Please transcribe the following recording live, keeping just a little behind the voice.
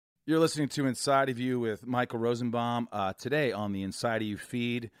You're listening to Inside of You with Michael Rosenbaum. Today on the Inside of You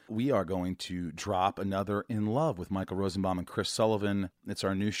feed, we are going to drop another In Love with Michael Rosenbaum and Chris Sullivan. It's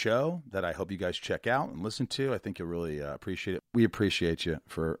our new show that I hope you guys check out and listen to. I think you'll really appreciate it. We appreciate you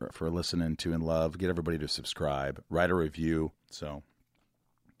for listening to In Love. Get everybody to subscribe, write a review. So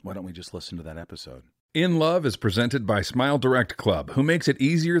why don't we just listen to that episode? In Love is presented by Smile Direct Club, who makes it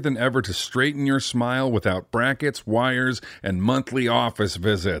easier than ever to straighten your smile without brackets, wires, and monthly office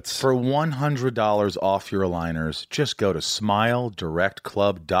visits. For $100 off your aligners, just go to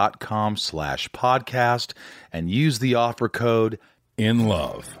smiledirectclub.com/podcast and use the offer code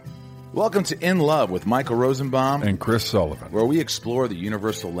INLOVE. Welcome to In Love with Michael Rosenbaum And Chris Sullivan, where we explore the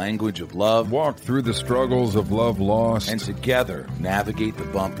universal language of love, walk through the struggles of love lost, and together navigate the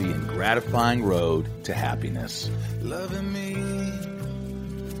bumpy and gratifying road to happiness. Loving me,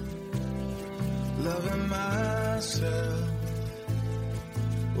 loving myself,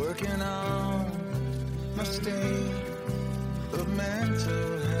 working on my state of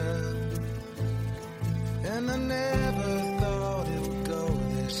mental health, and I never thought it would go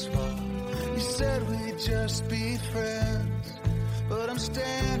this far. You said we'd just be friends, but I'm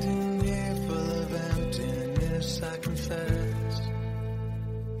standing here full of emptiness. I confess,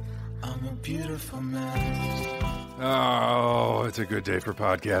 I'm a beautiful mess. Oh, it's a good day for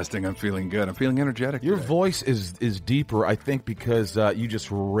podcasting. I'm feeling good. I'm feeling energetic. Your today. voice is deeper, I think, because you just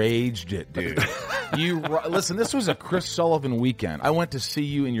raged it, dude. Listen, this was a Chris Sullivan weekend. I went to see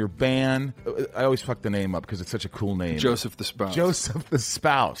you in your band. I always fuck the name up because it's such a cool name. Joseph the Spouse. Joseph the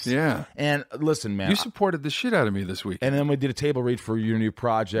Spouse. Yeah. And listen, man. You supported the shit out of me this week. And then we did a table read for your new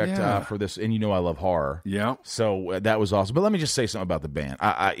project for this. And you know I love horror. Yeah. So that was awesome. But let me just say something about the band.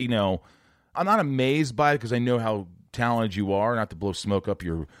 I'm not amazed by it because I know how talented you are, not to blow smoke up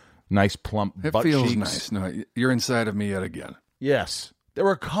your nice plump butt cheeks. It feels nice. No, you're inside of me yet again. Yes. There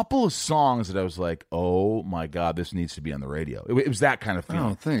were a couple of songs that I was like, oh my God, this needs to be on the radio. It was that kind of feeling.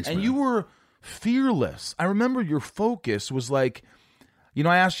 Oh, thanks, And man. you were fearless. I remember your focus was like,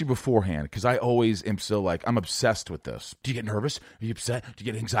 I asked you beforehand because I always am so like, I'm obsessed with this. Do you get nervous? Are you upset? Do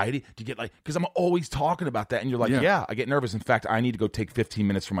you get anxiety? Do you get like, because I'm always talking about that. And you're like, yeah, I get nervous. In fact, I need to go take 15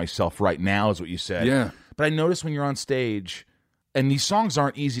 minutes for myself right now is what you said. Yeah. But I noticed when you're on stage, and these songs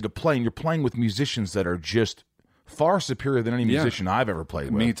aren't easy to play, and you're playing with musicians that are just far superior than any musician I've ever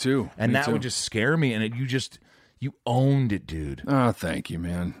played with. Me too. And Me that too. would just scare me. And you owned it, dude. Oh, thank you,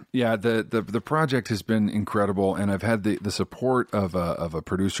 man. Yeah, the project has been incredible, and I've had the support of a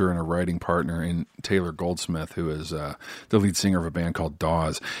producer and a writing partner in Taylor Goldsmith, who is the lead singer of a band called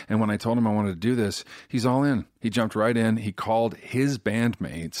Dawes. And when I told him I wanted to do this, he's all in. He jumped right in. He called his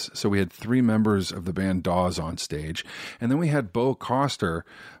bandmates. So we had 3 members of the band Dawes on stage. And then we had Bo Coster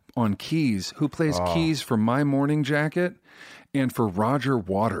on keys, who plays keys for My Morning Jacket and for Roger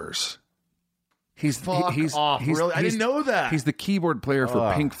Waters. He's Really? I didn't know that. He's the keyboard player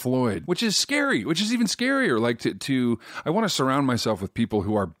for Pink Floyd, which is scary, which is even scarier. Like I want to surround myself with people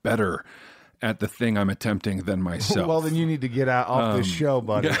who are better at the thing I'm attempting than myself. Well, then you need to get out off this show,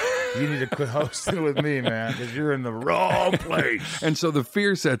 buddy. You need to quit hosting with me, man, because you're in the wrong place. And so the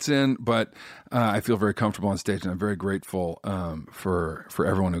fear sets in, but I feel very comfortable on stage, and I'm very grateful for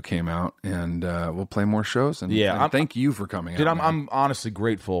everyone who came out. And we'll play more shows. And thank you for coming Dude, out. I'm honestly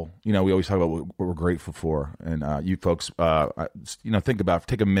grateful. We always talk about what we're grateful for, and you folks, take a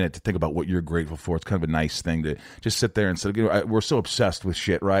minute to think about what you're grateful for. It's kind of a nice thing to just sit there and say, we're so obsessed with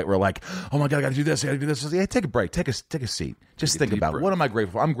shit, right? We're like, oh my God, I got to do this, I got to do this. Yeah, take a break, take a seat, just think about it. What am I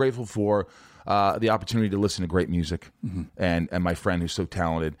grateful for? I'm grateful for the opportunity to listen to great music and my friend who's so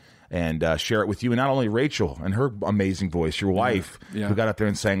talented and share it with you. And not only Rachel and her amazing voice, your wife, who got up there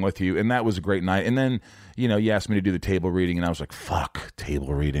and sang with you. And that was a great night. And then, you asked me to do the table reading, and I was like, fuck,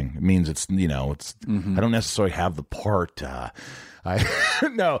 table reading. It means it's I don't necessarily have the part. No,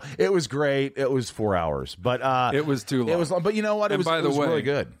 it was great. It was 4 hours, but it was too long. It was long, but you know what? It was really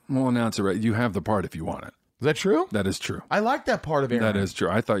good. We'll announce it right. You have the part if you want it. Is that true? That is true. I like that part of Aaron. That is true.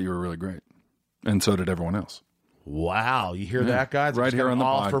 I thought you were really great. And so did everyone else. Wow. You hear that, guys? Right here on the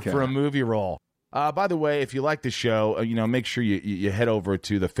offer podcast. for a movie role. By the way, if you like the show, make sure you head over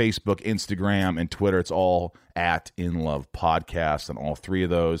to the Facebook, Instagram, and Twitter. It's all at In Love Podcast on all 3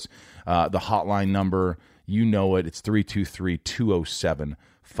 of those. The hotline number, you know it. It's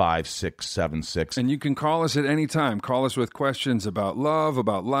 323-207-5676. And you can call us at any time. Call us with questions about love,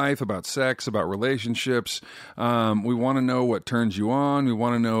 about life, about sex, about relationships. We want to know what turns you on. We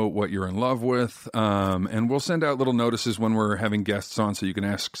want to know what you're in love with. And we'll send out little notices when we're having guests on so you can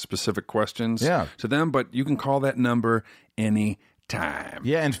ask specific questions to them. But you can call that number any time.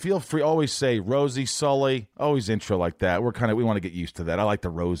 Yeah, and feel free. Always say Rosie, Sully. Always intro like that. We want to get used to that. I like the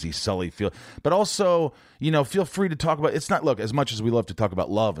Rosie, Sully feel. But also, feel free to talk about. It's not, look, as much as we love to talk about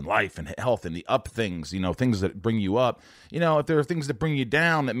love and life and health and the up things, things that bring you up. If there are things that bring you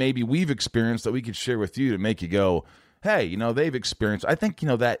down that maybe we've experienced that we could share with you to make you go, hey, they've experienced. I think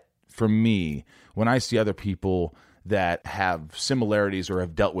that for me, when I see other people that have similarities or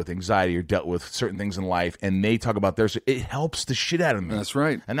have dealt with anxiety or dealt with certain things in life and they talk about theirs, it helps the shit out of me. That's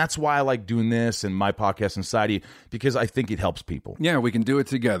right. And that's why I like doing this and my podcast Inside, because I think it helps people. Yeah, we can do it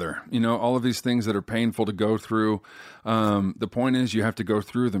together. All of these things that are painful to go through. The point is you have to go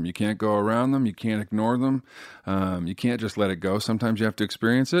through them. You can't go around them. You can't ignore them. You can't just let it go. Sometimes you have to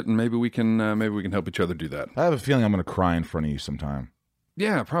experience it, and maybe we can help each other do that. I have a feeling I'm going to cry in front of you sometime.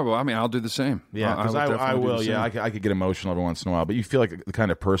 Yeah, probably. I mean, I'll do the same. Yeah, because I will. Yeah, I could get emotional every once in a while. But you feel like the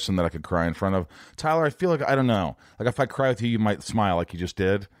kind of person that I could cry in front of. Tyler, I feel like, I don't know. Like if I cry with you, you might smile like you just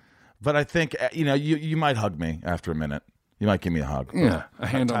did. But I think, you might hug me after a minute. You might give me a hug. Yeah, a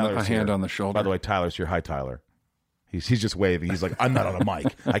hand on the shoulder. By the way, Tyler's here. Hi, Tyler. He's just waving. He's like, I'm not on a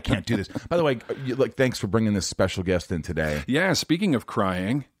mic. I can't do this. By the way, thanks for bringing this special guest in today. Yeah, speaking of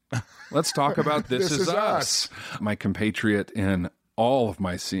crying, let's talk about This Is Us. My compatriot in all of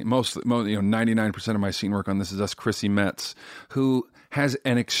my scene, 99% of my scene work on This Is Us, Chrissy Metz, who has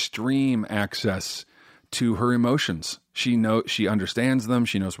an extreme access to her emotions. She understands them.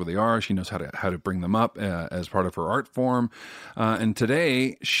 She knows where they are. She knows how to bring them up as part of her art form. And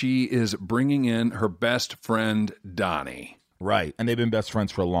today she is bringing in her best friend, Donnie. Right, and they've been best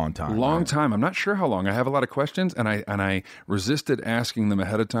friends for a long time. Long time. I'm not sure how long. I have a lot of questions, and I resisted asking them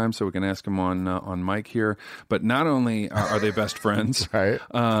ahead of time so we can ask them on mic here. But not only are they best friends, right?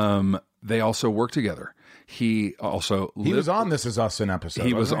 They also work together. He was on This Is Us an episode.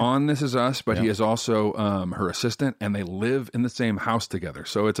 He was on This Is Us, but he is also her assistant, and they live in the same house together.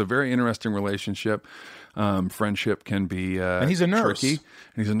 So it's a very interesting relationship. Friendship can be and he's a nurse. Tricky.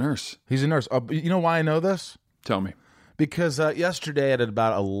 And he's a nurse. He's a nurse. You know why I know this? Tell me. Because yesterday at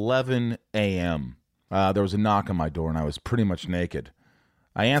about 11 a.m., there was a knock on my door, and I was pretty much naked.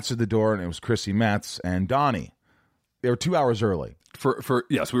 I answered the door, and it was Chrissy Metz and Donnie. They were 2 hours early.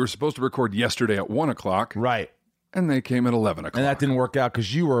 Yes, we were supposed to record yesterday at 1 o'clock. Right. And they came at 11 o'clock. And that didn't work out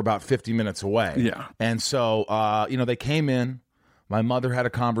because you were about 50 minutes away. Yeah. And so, they came in. My mother had a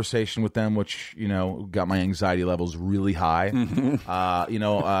conversation with them, which, got my anxiety levels really high.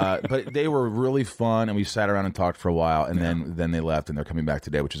 But they were really fun, and we sat around and talked for a while, and then they left, and they're coming back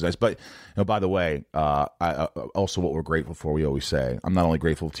today, which is nice. But, by the way, also what we're grateful for, we always say, I'm not only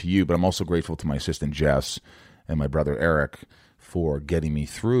grateful to you, but I'm also grateful to my assistant, Jess, and my brother, Eric, for getting me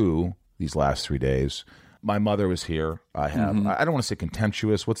through these last 3 days. My mother was here. I have, I don't want to say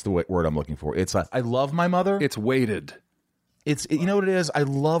contemptuous. What's the word I'm looking for? It's, I love my mother. It's weighted. You know what it is? I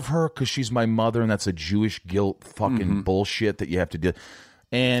love her because she's my mother, and that's a Jewish guilt fucking bullshit that you have to do.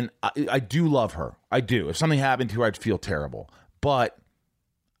 And I do love her. I do. If something happened to her, I'd feel terrible. But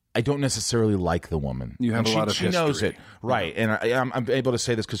I don't necessarily like the woman. You have a lot of history. She knows it. Right. And I'm able to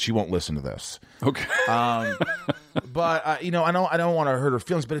say this because she won't listen to this. Okay. But, I don't want to hurt her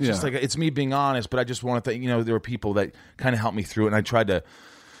feelings, but it's just like, it's me being honest, but I just want to think, there were people that kind of helped me through it, and I tried to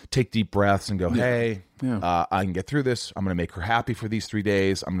take deep breaths and go, hey, I can get through this. I'm going to make her happy for these 3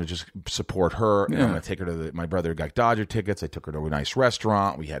 days. I'm going to just support her. And I'm going to take her to my brother got Dodger tickets. I took her to a nice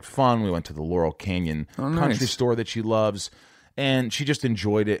restaurant. We had fun. We went to the Laurel Canyon country store that she loves. And she just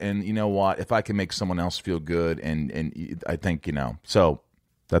enjoyed it. And you know what? If I can make someone else feel good, and I think, so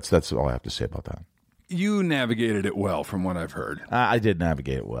that's all I have to say about that. You navigated it well from what I've heard. I did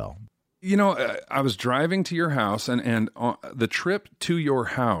navigate it well. I was driving to your house, and on the trip to your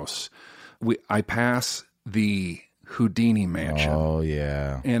house, I pass the Houdini mansion. Oh,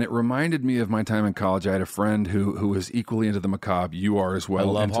 yeah. And it reminded me of my time in college. I had a friend who was equally into the macabre. You are as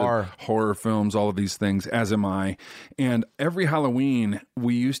well. I love horror films, all of these things, as am I. And every Halloween,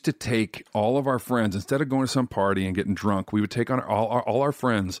 we used to take all of our friends, instead of going to some party and getting drunk, we would take on all our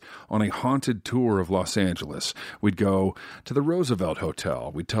friends on a haunted tour of Los Angeles. We'd go to the Roosevelt Hotel.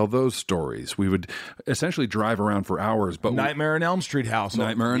 We'd tell those stories. We would essentially drive around for hours. But Nightmare on Elm Street house.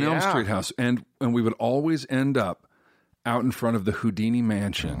 Elm Street house. And we would always end up out in front of the Houdini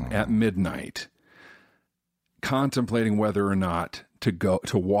mansion at midnight, contemplating whether or not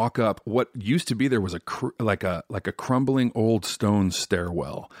to walk up what used to be there was like a crumbling old stone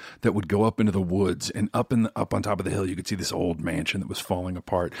stairwell that would go up into the woods, and up on top of the hill you could see this old mansion that was falling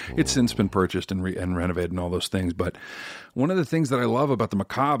apart. Ooh. It's since been purchased and renovated and all those things. But one of the things that I love about the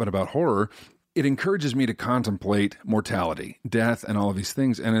macabre and about horror it encourages me to contemplate mortality, death, and all of these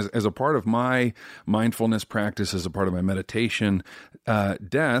things. And as a part of my mindfulness practice, as a part of my meditation,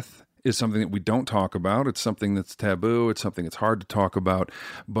 death is something that we don't talk about. It's something that's taboo. It's something that's hard to talk about.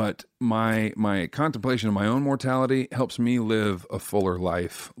 But my contemplation of my own mortality helps me live a fuller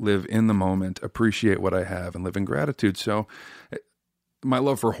life, live in the moment, appreciate what I have, and live in gratitude. So my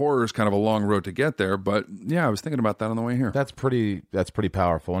love for horror is kind of a long road to get there, but yeah, I was thinking about that on the way here. That's pretty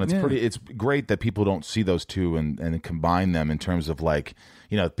powerful, and it's great that people don't see those two and combine them in terms of like,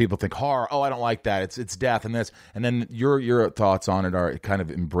 people think horror, oh, I don't like that, it's death and this, and then your thoughts on it are, it kind of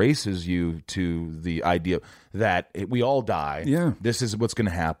embraces you to the idea that we all die. Yeah, this is what's going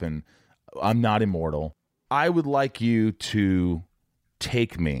to happen. I'm not immortal. I would like you to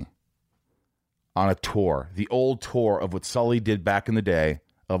take me on a tour, the old tour of what Sully did back in the day,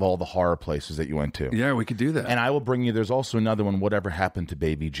 of all the horror places that you went to. Yeah, we could do that. And I will bring you, there's also another one, Whatever Happened to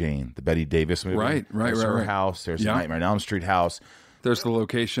Baby Jane, the Betty Davis movie. Right. There's her house, there's the Nightmare on Elm Street house. There's the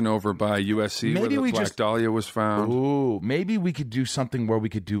location over by USC where the Black Dahlia was found. Ooh, maybe we could do something where we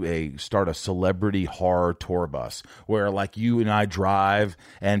could start a celebrity horror tour bus where like you and I drive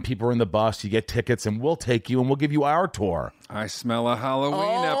and people are in the bus, you get tickets and we'll take you and we'll give you our tour. I smell a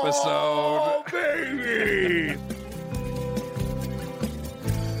Halloween episode. Baby!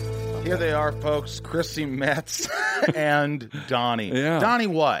 Here they are, folks. Chrissy Metz and Donnie. Yeah. Donnie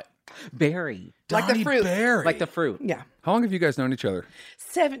what? Berry. Donnie Like the fruit. Berry. Like the fruit. Yeah. How long have you guys known each other?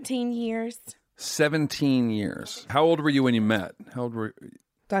 17 years. 17 years. How old were you when you met? How old were you?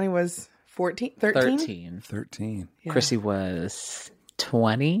 Donnie was 14, 13? 13. 13. Yeah. Chrissy was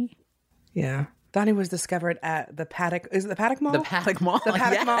 20. Yeah. Donnie was discovered at the Paddock. Is it the Paddock Mall? The Paddock Mall. The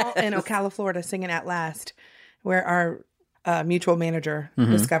Paddock yes. Mall in Ocala, Florida, singing At Last, where our mutual manager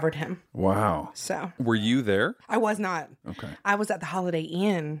discovered him. Wow. So Were you there? I was not. Okay. I was at the Holiday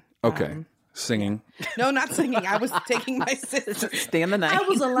Inn. Okay. Singing. No, not singing. I was taking my sister. Stay in the night. I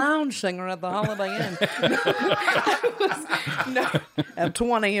was a lounge singer at the Holiday Inn. No, at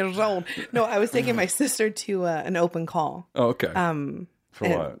 20 years old. No, I was taking my sister to an open call. Oh, okay. For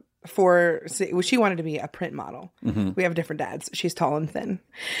what? She wanted to be a print model. We have different dads. She's tall and thin.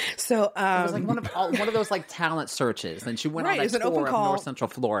 So It was like one of those like talent searches. And she went Right, on it was a an open tour of call. North Central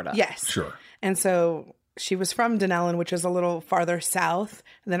Florida. yes. Sure. And so she was from Denellen, which is a little farther south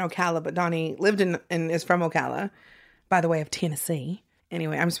than Ocala, but Donnie lived in and is from Ocala, by the way of Tennessee.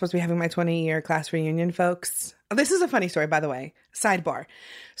 Anyway, I'm supposed to be having my 20-year class reunion, folks. This is a funny story, by the way. Sidebar.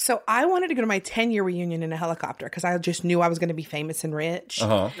 So I wanted to go to my 10-year reunion in a helicopter because I just knew I was going to be famous and rich.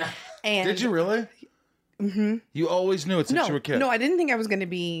 Uh-huh. And Did you really? Mm-hmm. You always knew it since you were a kid. No, I didn't think I was going to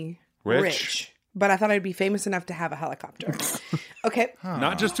be rich, but I thought I'd be famous enough to have a helicopter. Okay.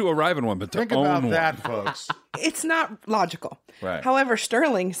 Not just to arrive in one, but to Think own about one. that, folks. It's not logical. Right. However,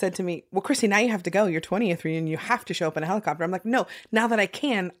 Sterling said to me, well, Chrissy, now you have to go. Your 20th reunion, you have to show up in a helicopter. I'm like, no, now that I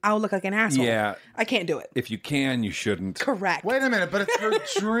can, I'll look like an asshole. Yeah. I can't do it. If you can, you shouldn't. Correct. Wait a minute, but it's her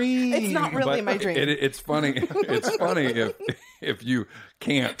dream. It's not really my dream. It's funny. It's funny if you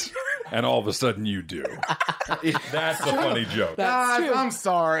can't, and all of a sudden you do. That's the funny joke. Guys, I'm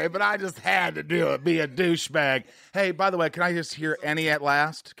sorry, but I just had to do it. Be a douchebag. Hey, by the way, can I just hear any at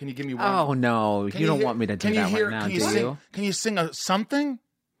last? Can you give me one? Oh, no. You don't want me to do that right now, do you? Can you sing something?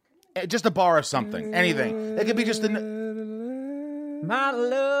 Just a bar of something. Anything. It could be just My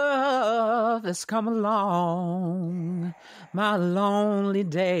love has come along. My lonely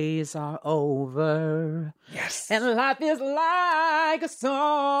days are over. Yes. And life is like a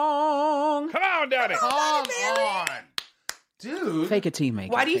song. Come on, Daddy. Come on. Dude. Fake it till you make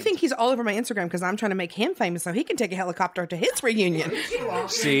it. Why do you think he's all over my Instagram? Because I'm trying to make him famous so he can take a helicopter to his reunion.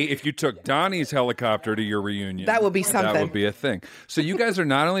 See, if you took Donnie's helicopter to your reunion, That would be something. That would be a thing. So you guys are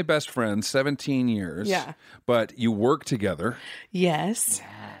not only best friends, 17 years, Yeah. but you work together Yes.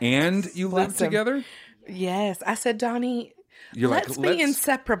 and you live Bless him. together. Yes. I said, Donnie, You're let's like, be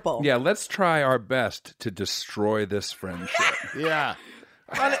inseparable. Yeah, let's try our best to destroy this friendship. Yeah.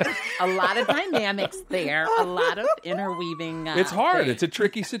 A lot of dynamics there, a lot of interweaving. It's hard. things. It's a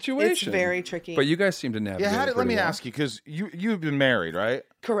tricky situation. It's very tricky. But you guys seem to navigate. Yeah, let pretty me well. ask you, because you've been married, right?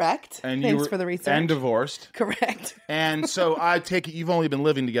 Correct. And Thanks you were, for the research. And divorced. Correct. And so I take it you've only been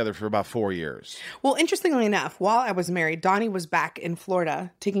living together for about 4 years. Well, interestingly enough, while I was married, Donnie was back in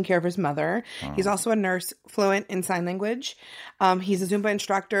Florida taking care of his mother. He's also a nurse, fluent in sign language. He's a Zumba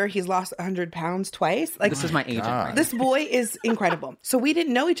instructor. He's lost 100 pounds twice. Like, This is my agent. Right? this boy is incredible. So we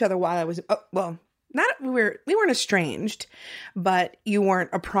didn't know each other while I was we weren't estranged, but you weren't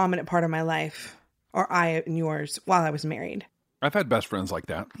a prominent part of my life or I and yours while I was married. I've had best friends like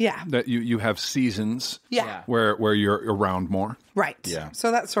that. Yeah. That you have seasons Yeah. where you're around more. Right. Yeah.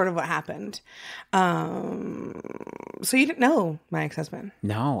 So that's sort of what happened. So you didn't know my ex-husband?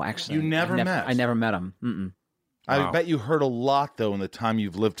 No, actually. You never met? I never met him. Mm-mm. I bet you heard a lot, though, in the time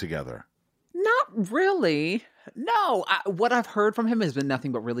you've lived together. Not really. No. What I've heard from him has been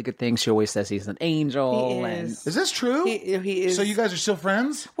nothing but really good things. She always says he's an angel. He is. Is this true? He is. So you guys are still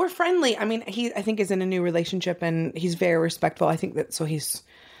friends? We're friendly. I mean, I think is in a new relationship and he's very respectful. I think that, so he's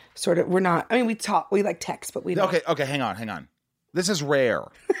sort of, we're not, I mean, we talk, we like text, but we don't. Okay, hang on. This is rare.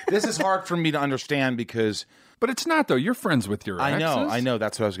 This is hard for me to understand because... But it's not, though. You're friends with your exes. I know.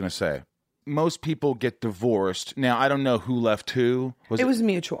 That's what I was going to say. Most people get divorced. Now, I don't know who left who. It was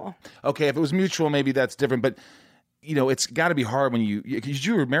mutual. Okay, if it was mutual, maybe that's different. But, it's got to be hard when because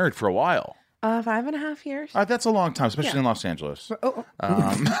you were married for a while. 5.5 years. That's a long time, especially in Los Angeles.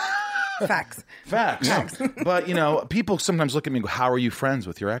 Facts. But, people sometimes look at me and go, how are you friends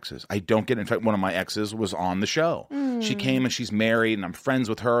with your exes? I don't get it. In fact, one of my exes was on the show. She came and she's married and I'm friends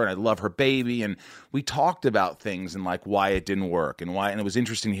with her and I love her baby. And we talked about things and like why it didn't work and it was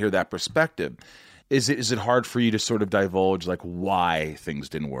interesting to hear that perspective. Is it hard for you to sort of divulge like why things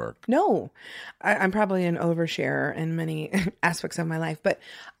didn't work? No, I'm probably an oversharer in many aspects of my life. But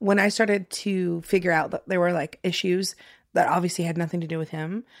when I started to figure out that there were like issues that obviously had nothing to do with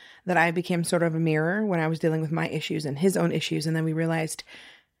him, that I became sort of a mirror when I was dealing with my issues and his own issues. And then we realized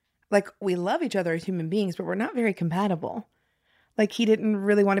like we love each other as human beings, but we're not very compatible. Like he didn't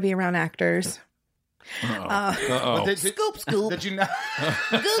really want to be around actors. Scoop. Did you not?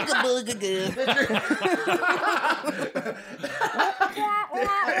 Did you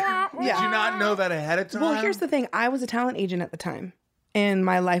not know that ahead of time? Well, here's the thing. I was a talent agent at the time, and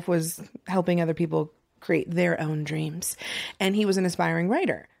my life was helping other people create their own dreams. And he was an aspiring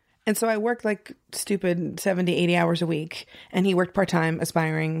writer. And so I worked like stupid 70, 80 hours a week, and he worked part-time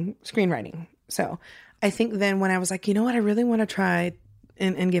aspiring screenwriting. So I think then when I was like, you know what, I really want to try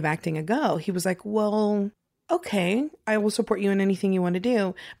and give acting a go, he was like, well, okay, I will support you in anything you want to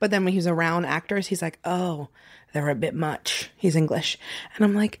do. But then when he's around actors, he's like, oh, they're a bit much. He's English. And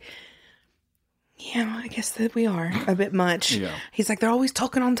I'm like, yeah, I guess that we are a bit much. Yeah. He's like, they're always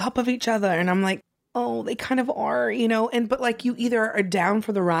talking on top of each other. And I'm like, oh, they kind of are, but like you either are down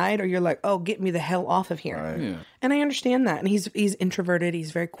for the ride or you're like, oh, get me the hell off of here. Right. Yeah. And I understand that. And he's introverted.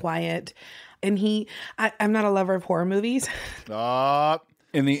 He's very quiet. And I'm not a lover of horror movies. We were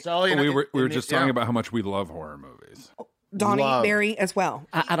just talking about how much we love horror movies. Donnie, Barry as well.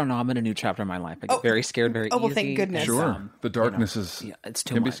 I don't know. I'm in a new chapter in my life. I get very scared very easy. Oh, well, thank goodness. Sure. The darkness is it's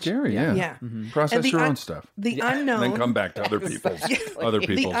too can much. be scary. Yeah. Yeah. Process your own stuff. The unknown. And then come back to other people's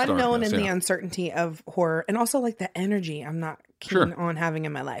the unknown darkness, and the uncertainty of horror, and also like the energy I'm not keen on having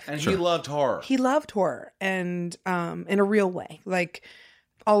in my life. And he loved horror. He loved horror, and in a real way, like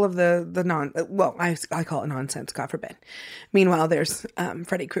all of the I call it nonsense, God forbid. Meanwhile, there's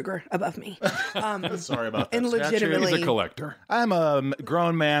Freddy Krueger above me. Sorry about that. And legitimately, He's a collector. I'm a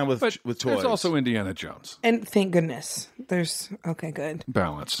grown man with toys. There's also Indiana Jones. and thank goodness, there's okay, good.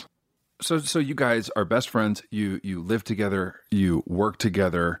 Balance. So you guys are best friends. You live together. You work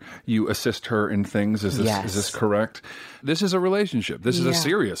together. You assist her in things. Is this correct? This is a relationship. This is a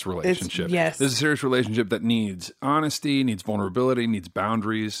serious relationship. Yes. This is a serious relationship that needs honesty, needs vulnerability, needs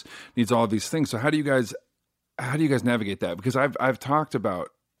boundaries, needs all of these things. So how do you guys navigate that? Because I've talked about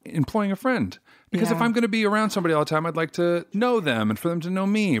employing a friend. Because if I'm going to be around somebody all the time, I'd like to know them and for them to know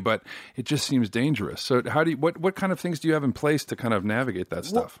me, but it just seems dangerous. So what kind of things do you have in place to kind of navigate that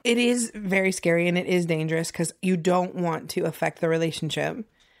stuff? Well, it is very scary and it is dangerous because you don't want to affect the relationship.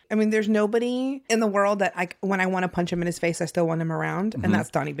 I mean, there's nobody in the world that when I want to punch him in his face, I still want him around. And that's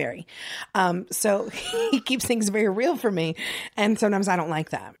Donnie Barry. So he keeps things very real for me. And sometimes I don't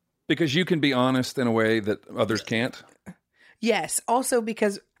like that. Because you can be honest in a way that others can't? Yes. Also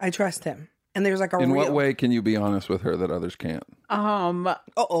because I trust him. And there's like In what way can you be honest with her that others can't? Donnie.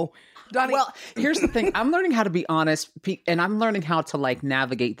 Well, here's the thing. I'm learning how to be honest, and I'm learning how to like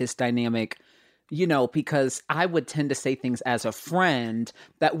navigate this dynamic, because I would tend to say things as a friend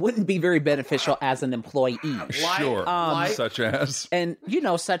that wouldn't be very beneficial as an employee. Sure. Such as? And,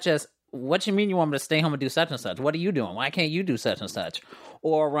 such as, what you mean you want me to stay home and do such and such? What are you doing? Why can't you do such and such?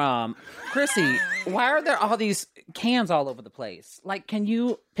 Or, Chrissy, why are there all these cans all over the place? Like, can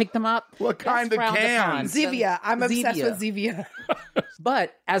you pick them up? What kind of cans? Zevia. I'm obsessed with Zevia.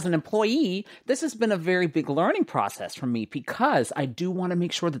 But as an employee, this has been a very big learning process for me because I do want to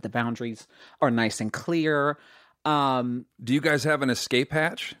make sure that the boundaries are nice and clear. Do you guys have an escape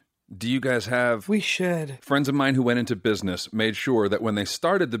hatch? Do you guys have... We should. Friends of mine who went into business made sure that when they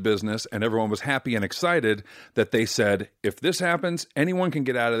started the business and everyone was happy and excited, that they said, if this happens, anyone can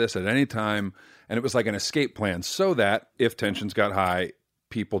get out of this at any time. And it was like an escape plan so that if tensions got high,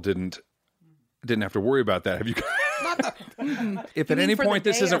 people didn't have to worry about that. Have you... If at any point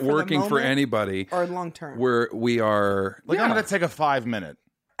this isn't working for anybody... Or long term. We are... Like, I'm going to take a 5-minute.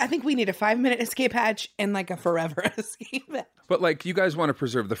 I think we need a 5-minute escape hatch and like a forever escape hatch. But like, you guys want to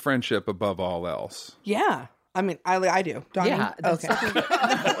preserve the friendship above all else. Yeah. I mean, I do. Donnie? Yeah. Okay.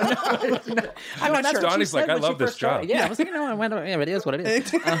 I'm not sure. Donnie's like, I love this job. Yeah, I was like, it is what it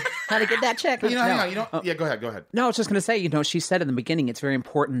is. How to get that check? But hang on. Yeah, go ahead. No, I was just going to say, she said in the beginning, it's very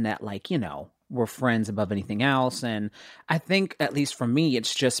important that, like, we're friends above anything else. And I think, at least for me,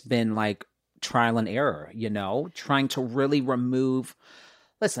 it's just been like trial and error, trying to really remove...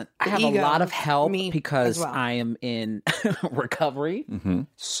 Listen, I have a lot of help because I am in recovery. Mm-hmm.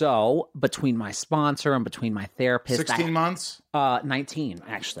 So between my sponsor and between my therapist... 16 months? 19,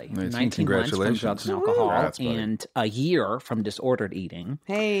 actually. 19 months from drugs and alcohol. Congrats, and a year from disordered eating.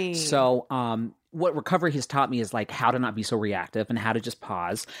 Hey. So what recovery has taught me is like how to not be so reactive and how to just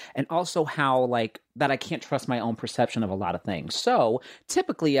pause. And also how like that I can't trust my own perception of a lot of things. So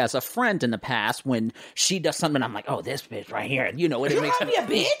typically as a friend in the past, when she does something, I'm like, oh, this bitch right here. It makes me a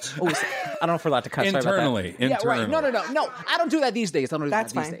bitch? Oh, I don't know if we're allowed to cut. Internally. Yeah, right. No. I don't do that these days.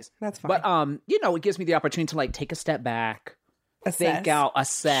 That's fine. That's fine. But it gives me the opportunity to like take a step back, think out,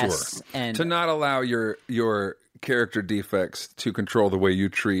 assess, sure. and to not allow your character defects to control the way you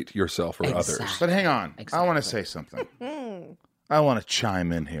treat yourself or others. But hang on. I want to say something. I want to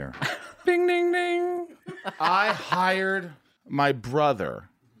chime in here. Ding, ding, ding. I hired my brother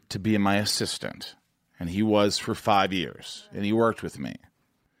to be my assistant, and he was for 5 years, and he worked with me.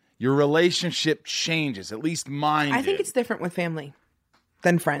 Your relationship changes, at least mine I think did. it's different with family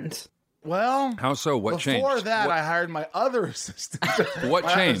than friends. Well, how so? What changed? Before that, I hired my other assistant. What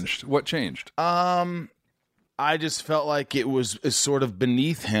changed? What changed? I just felt like it was sort of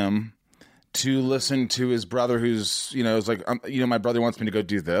beneath him to listen to his brother, who's it's like my brother wants me to go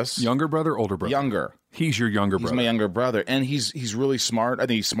do this. Younger brother, older brother. Younger. He's your younger brother. He's my younger brother, and he's really smart. I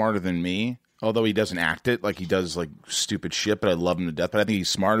think he's smarter than me. Although he doesn't act it, like he does like stupid shit, but I love him to death. But I think he's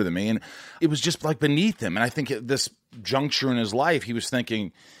smarter than me, and it was just like beneath him. And I think at this juncture in his life, he was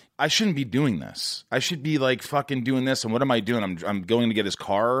thinking, I shouldn't be doing this. I should be like fucking doing this. And what am I doing? I'm going to get his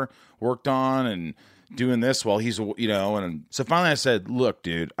car worked on and doing this while he's, and so finally I said, look,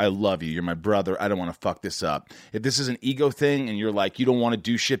 dude, I love you. You're my brother. I don't want to fuck this up. If this is an ego thing and you're like, you don't want to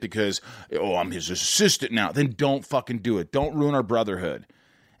do shit because, I'm his assistant now, then don't fucking do it. Don't ruin our brotherhood.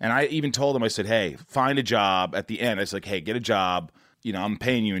 And I even told him, I said, hey, find a job at the end. I was like, hey, get a job. I'm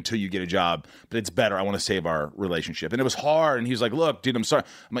paying you until you get a job, but it's better. I want to save our relationship. And it was hard. And he was like, look, dude, I'm sorry.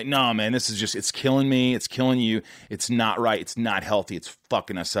 I'm like, no, man, this is just, it's killing me. It's killing you. It's not right. It's not healthy. It's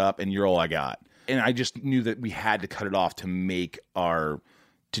fucking us up. And you're all I got. And I just knew that we had to cut it off to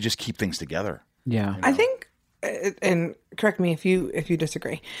just keep things together. Yeah. I think, and correct me if you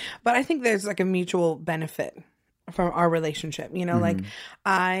disagree, but I think there's like a mutual benefit from our relationship. Like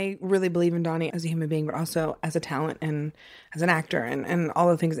I really believe in Donnie as a human being, but also as a talent and as an actor and all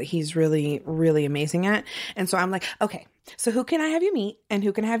the things that he's really, really amazing at. And so I'm like, okay, so who can I have you meet and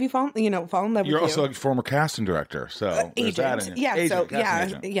who can have you fall in love with you? You're also a former casting director. So agent.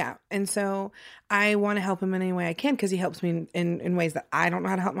 Yeah. And so I want to help him in any way I can because he helps me in ways that I don't know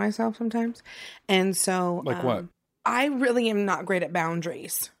how to help myself sometimes. And so like what? I really am not great at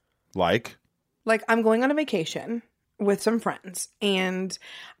boundaries. Like I'm going on a vacation with some friends and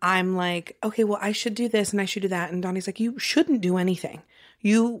I'm like, okay, well, I should do this and I should do that. And Donnie's like, you shouldn't do anything.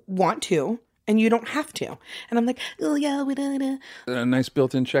 You want to and you don't have to. And I'm like, oh, yeah. Nice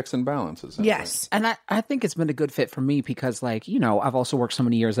built-in checks and balances. Yes. And I think it's been a good fit for me because, like, I've also worked so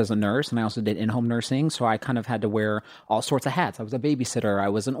many years as a nurse and I also did in-home nursing. So I kind of had to wear all sorts of hats. I was a babysitter. I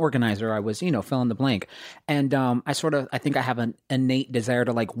was an organizer. I was, fill in the blank. And I think I have an innate desire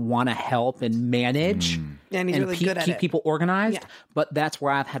to, like, want to help and manage and he's really good at keep it. people organized. Yeah. But that's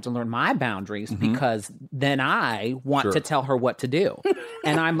where I've had to learn my boundaries because then I want to tell her what to do.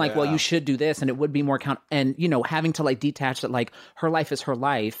 And I'm like, well, you should do this. And it would be more and having to like detach that like her life is her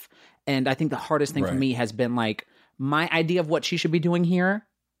life. And I think the hardest thing for me has been like my idea of what she should be doing here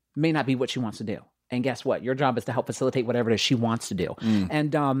may not be what she wants to do. And guess what? Your job is to help facilitate whatever it is she wants to do.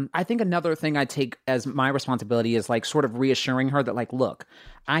 And I think another thing I take as my responsibility is like sort of reassuring her that like, look,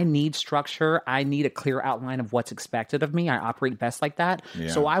 I need structure. I need a clear outline of what's expected of me. I operate best like that. Yeah.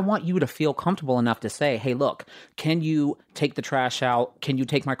 So I want you to feel comfortable enough to say, hey, look, can you take the trash out? Can you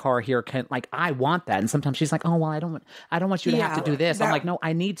take my car here? I want that. And sometimes she's like, oh, well, I don't want you to have to do this. I'm like, no,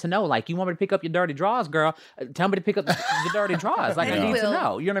 I need to know. Like, you want me to pick up your dirty drawers, girl? Tell me to pick up the dirty drawers. Like, I need to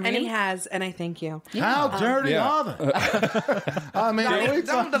know. You know what I mean? And he has, and I thank you. How dirty are they? I mean,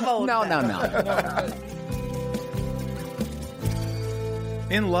 Don't divulge No.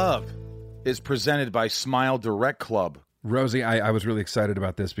 In Love is presented by Smile Direct Club. Rosie, I was really excited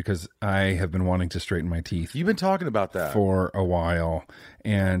about this because I have been wanting to straighten my teeth You've been talking about that. for a while.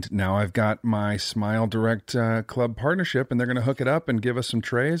 And now I've got my Smile Direct Club partnership, and they're going to hook it up and give us some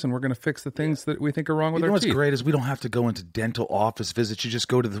trays, and we're going to fix the things that we think are wrong with You know our what's teeth. great is we don't have to go into dental office visits. You just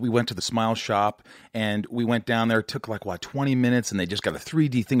go to we went to the Smile Shop, and we went down there. It took 20 minutes, and they just got a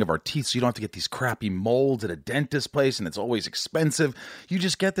 3D thing of our teeth, so you don't have to get these crappy molds at a dentist place, and it's always expensive. You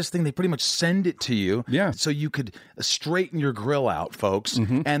just get this thing. They pretty much send it to you, so you could straighten your grill out, folks.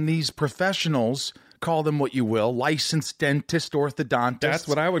 And these professionals, call them what you will, licensed dentist, orthodontist. That's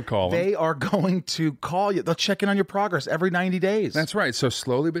what I would call them. They are going to call you. They'll check in on your progress every 90 days. That's right. So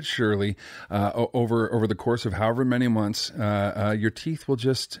slowly but surely, over the course of however many months, your teeth will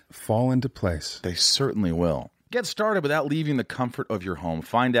just fall into place. They certainly will. Get started without leaving the comfort of your home.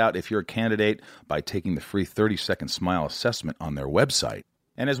 Find out if you're a candidate by taking the free 30-second smile assessment on their website.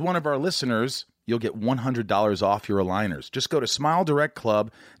 And as one of our listeners, you'll get $100 off your aligners. Just go to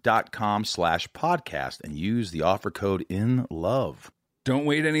SmileDirectClub.com/podcast and use the offer code INLOVE. Don't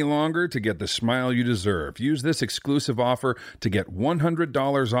wait any longer to get the smile you deserve. Use this exclusive offer to get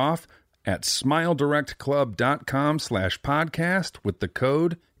 $100 off at SmileDirectClub.com/podcast with the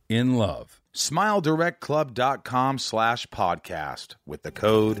code INLOVE. SmileDirectClub.com/podcast with the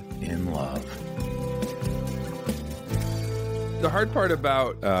code INLOVE. The hard part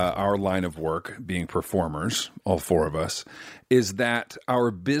about our line of work, being performers, all four of us, is that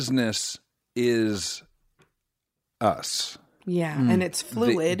our business is us. Yeah, and it's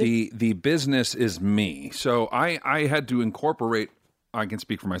fluid. The business is me. So I had to incorporate, I can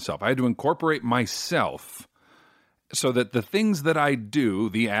speak for myself, I had to incorporate myself so that the things that I do,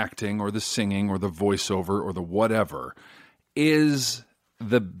 the acting or the singing or the voiceover or the whatever, is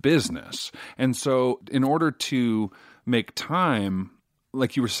the business. And so in order to make time,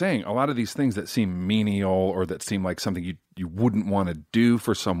 like you were saying, a lot of these things that seem menial or that seem like something you wouldn't want to do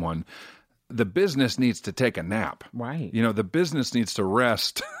for someone, the business needs to take a nap. Right. You know, the business needs to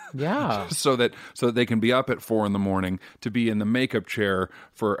rest. Yeah. so that they can be up at 4 a.m. to be in the makeup chair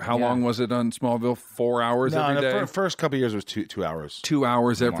for how long was it on Smallville? 4 hours every day? The first couple of years was 2 hours. 2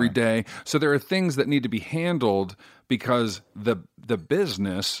 hours every day. So there are things that need to be handled because the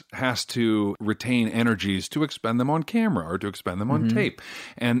business has to retain energies to expend them on camera or to expend them on tape.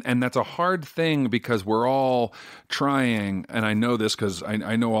 And that's a hard thing because we're all trying, and I know this because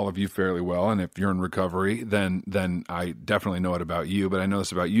I know all of you fairly well, and if you're in recovery, then I definitely know it about you, but I know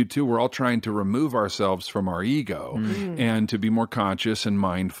this about you too. We're all trying to remove ourselves from our ego and to be more conscious and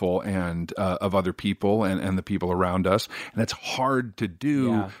mindful and of other people and the people around us. And that's hard to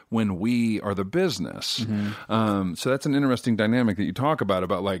do when we are the business. So that's an interesting dynamic that you talk about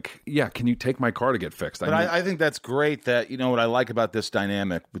like, can you take my car to get fixed? But I think that's great that, what I like about this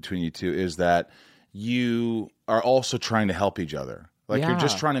dynamic between you two is that you are also trying to help each other. Like you're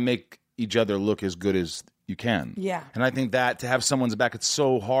just trying to make each other look as good as you can. Yeah. And I think that to have someone's back, it's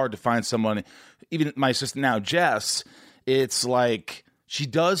so hard to find someone, even my sister now, Jess, it's like she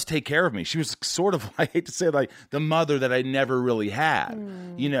does take care of me. She was sort of, I hate to say it, like the mother that I never really had.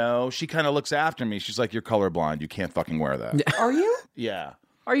 She kind of looks after me. She's like, you're colorblind. You can't fucking wear that. Are you? Yeah.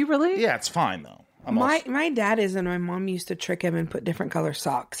 Are you really? Yeah, it's fine though. My dad is, and my mom used to trick him and put different color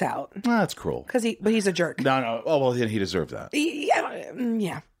socks out. That's cruel. But he's a jerk. No. Oh, well, he deserved that.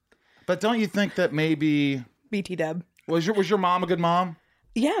 Yeah. But don't you think that maybe BT dub. Was your mom a good mom?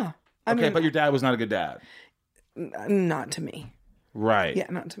 Yeah. I Okay, mean, but your dad was not a good dad. not to me. Right. Yeah,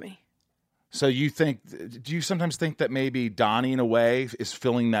 not to me. So do you sometimes think that maybe Donnie in a way is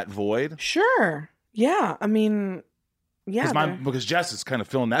filling that void? Sure. Yeah. I mean, yeah. Because Jess is kind of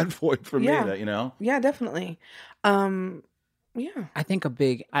filling that void for me, Yeah, definitely. Yeah. I think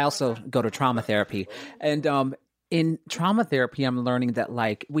I also go to trauma therapy, and in trauma therapy, I'm learning that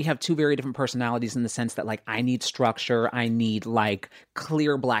like we have two very different personalities in the sense that like I need structure, I need like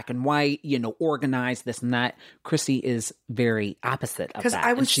clear black and white, organized, this and that. Chrissy is very opposite of that. Because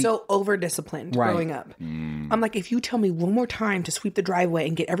I was so over disciplined growing up. I'm like, if you tell me one more time to sweep the driveway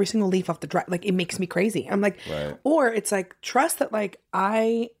and get every single leaf off the drive, like it makes me crazy. I'm like, or it's like trust that like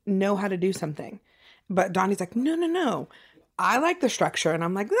I know how to do something, but Donnie's like, no. I like the structure, and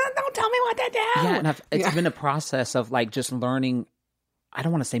I'm like, don't tell me what to do. Yeah, and it's been a process of like just learning. I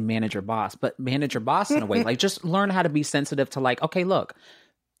don't want to say manager boss, but manager boss in a way. Like just learn how to be sensitive to like, okay, look,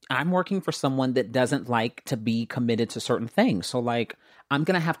 I'm working for someone that doesn't like to be committed to certain things. So like, I'm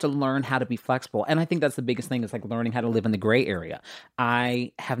going to have to learn how to be flexible. And I think that's the biggest thing is like learning how to live in the gray area.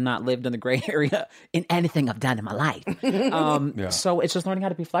 I have not lived in the gray area in anything I've done in my life. So it's just learning how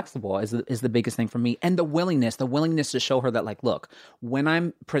to be flexible is the biggest thing for me. And the willingness to show her that like, look, when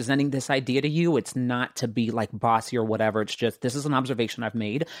I'm presenting this idea to you, it's not to be like bossy or whatever. It's just, this is an observation I've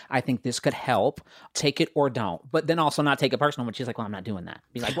made. I think this could help. Take it or don't. But then also not take it personal when she's like, well, I'm not doing that.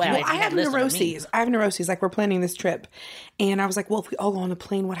 Be like, well, I have neuroses. I have neuroses. Like we're planning this trip. And I was like, well, if we all go on a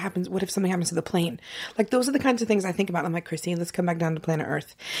plane, what happens? What if something happens to the plane? Like those are the kinds of things I think about. I'm like, Christine, let's come back down to planet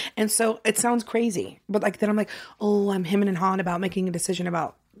Earth. And so it sounds crazy, but like then I'm like, oh, I'm hemming and hawing about making a decision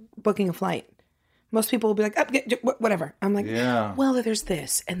about booking a flight. Most people will be like, oh, whatever. I'm like, well, there's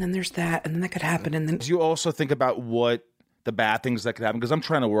this, and then there's that, and then that could happen, and then Do you also think about what the bad things that could happen? Because I'm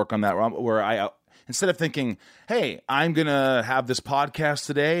trying to work on that where I instead of thinking, hey, I'm going to have this podcast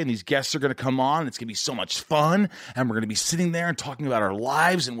today and these guests are going to come on and it's going to be so much fun and we're going to be sitting there and talking about our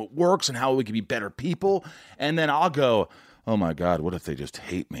lives and what works and how we can be better people. And then I'll go, oh my God, what if they just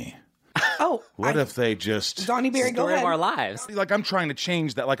hate me? oh, What if they just... Donnie Berry, go Story ahead. of our lives. Like I'm trying to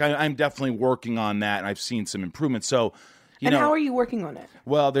change that. Like I'm definitely working on that and I've seen some improvements. So, And how are you working on it?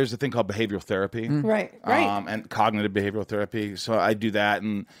 Well, there's a thing called behavioral therapy. Right. And cognitive behavioral therapy. So I do that.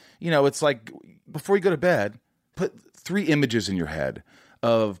 And, it's like before you go to bed, put 3 images in your head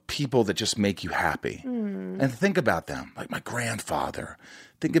of people that just make you happy. And think about them. Like my grandfather.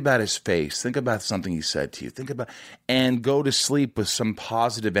 Think about his face. Think about something he said to you. And go to sleep with some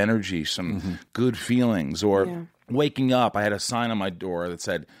positive energy, some good feelings. Or waking up, I had a sign on my door that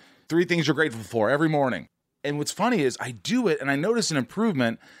said, 3 things you're grateful for every morning. And what's funny is I do it and I notice an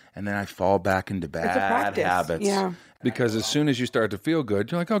improvement and then I fall back into bad habits. Yeah. Because as soon as you start to feel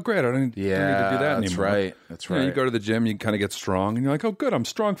good, you're like, oh, great, I don't need to do that that's anymore. right. That's right. You go to the gym, you kind of get strong, and you're like, oh, good, I'm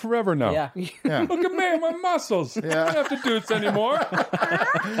strong forever now. Yeah. Look at me, my muscles. I don't have to do this anymore.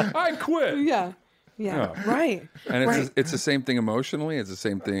 I quit. Yeah. Right. And it's the same thing emotionally. It's the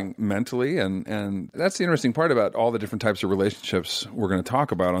same thing mentally. And that's the interesting part about all the different types of relationships we're going to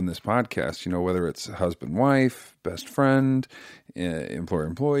talk about on this podcast, whether it's husband, wife, best friend, employer,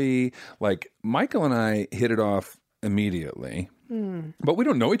 employee. Like Michael and I hit it off immediately, but we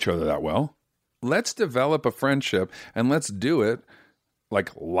don't know each other that well. Let's develop a friendship and let's do it like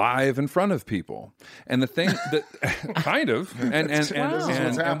live in front of people. And the thing that kind of,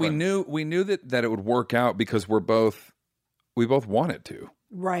 and we knew that it would work out because we both wanted to.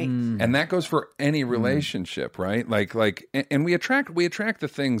 Right. And that goes for any relationship, right? Like, and we attract the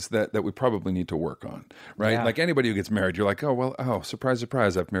things that we probably need to work on, right? Yeah. Like anybody who gets married, you're like, surprise,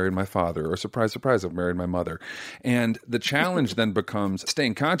 surprise, I've married my father, or surprise, surprise, I've married my mother. And the challenge then becomes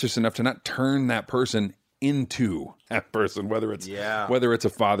staying conscious enough to not turn that person into that person, whether it's a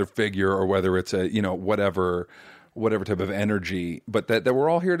father figure or whether it's a, whatever type of energy, but that we're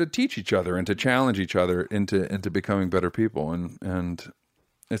all here to teach each other and to challenge each other into becoming better people. And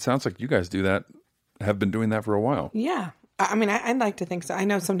it sounds like you guys have been doing that for a while. Yeah. I mean, I'd like to think so. I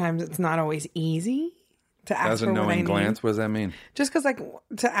know sometimes it's not always easy to ask for what I need. As a knowing glance, what does that mean? Just because, like,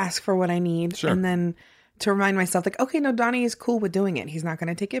 to ask for what I need. Sure. And then to remind myself, like, okay, no, Donnie is cool with doing it. He's not going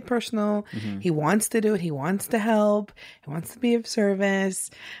to take it personal. He wants to do it. He wants to help. He wants to be of service.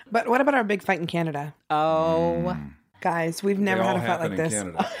 But what about our big fight in Canada? Oh, guys, we've never had a fight like this.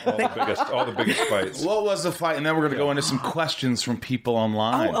 All the biggest fights. What was the fight? And then we're going to go into some questions from people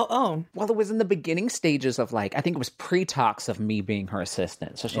online. Oh. well, it was in the beginning stages of like, I think it was pre-talks of me being her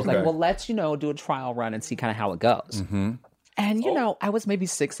assistant. So she's like, well, let's, do a trial run and see kind of how it goes. And, I was maybe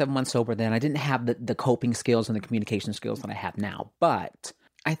 6-7 months sober then. I didn't have the coping skills and the communication skills that I have now. But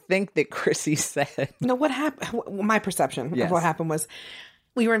I think that Chrissy said... No, what happened? My perception of what happened was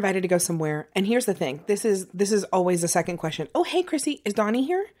we were invited to go somewhere. And here's the thing. This is always the second question. Oh, hey, Chrissy, is Donnie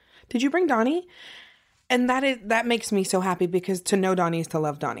here? Did you bring Donnie? And that makes me so happy because to know Donnie is to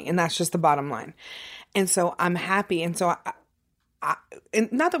love Donnie. And that's just the bottom line. And so I'm happy. And so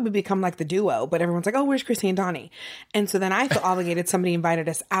and not that we become like the duo, but everyone's like, oh, where's Chrissy and Donnie? And so then I feel obligated. Somebody invited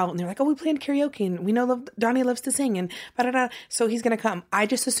us out and they're like, oh, we planned karaoke and we know Donnie loves to sing and da-da-da. So he's going to come. I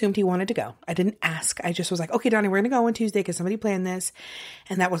just assumed he wanted to go. I didn't ask. I just was like, okay, Donnie, we're going to go on Tuesday because somebody planned this.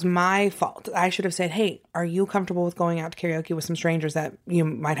 And that was my fault. I should have said, hey, are you comfortable with going out to karaoke with some strangers that you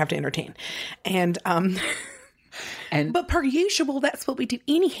might have to entertain? And, but per usual, that's what we do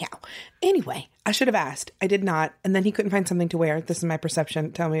anyhow. Anyway, I should have asked. I did not. And then he couldn't find something to wear. This is my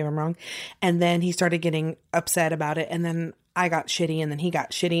perception. Tell me if I'm wrong. And then he started getting upset about it. And then I got shitty and then he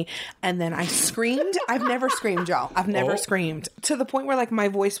got shitty. And then I screamed. I've never screamed, y'all. I've never screamed to the point where like my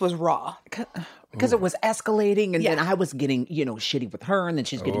voice was raw. Because it was escalating, and Yeah. then I was getting, shitty with her, and then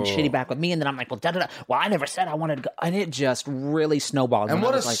she's getting shitty back with me, and then I'm like, well, da-da-da. Well, I never said I wanted to go. And it just really snowballed. And when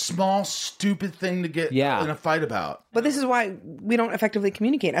what I a was like, small, stupid thing to get in a fight about. But this is why we don't effectively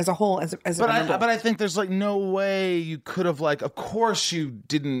communicate as a whole. But I think there's like no way you could have of course you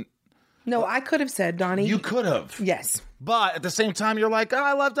didn't. No, I could have said, Donnie. You could have. Yes. But at the same time, you're like,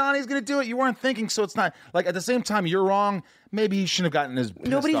 I love Donnie. He's going to do it. You weren't thinking, so it's not. Like, at the same time, you're wrong. Maybe he shouldn't have gotten his pissed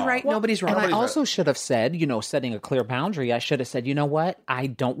Nobody's off. right. Nobody's wrong. and I also should have said, setting a clear boundary, I should have said, you know what? I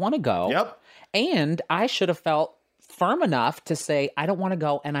don't want to go. Yep. And I should have felt firm enough to say, I don't want to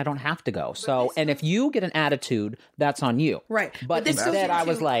go and I don't have to go. So, and if you get an attitude, that's on you. Right. But this instead, goes I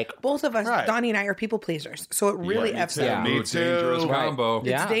was into- like, both of us, Right. Donnie and I are people pleasers. So it really F's too. up. Me Ooh, dangerous too. combo. It's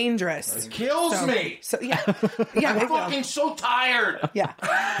Yeah. dangerous. Kills me. So yeah. Yeah. I'm it will. fucking so tired. Yeah.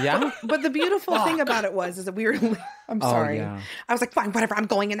 yeah. But the beautiful thing about it is that we were, I'm sorry. yeah. I was like, fine, whatever, I'm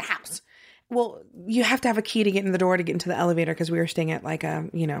going in the house. Well, you have to have a key to get in the door to get into the elevator because we were staying at like a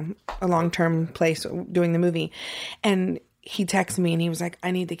long-term place doing the movie. And he texted me and he was like,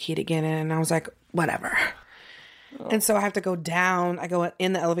 I need the key to get in. And I was like, whatever. And so I have to go down. I go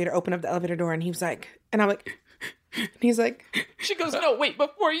in the elevator, open up the elevator door. And he was like, and I'm like, and he's like, She goes, no, wait,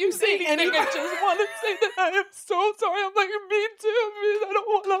 before you say anything, I just want to say that I am so sorry. I'm like, me too, because I don't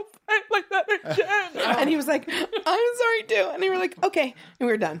want to fight like that again. and he was like, I'm sorry too. And we were like, okay. And we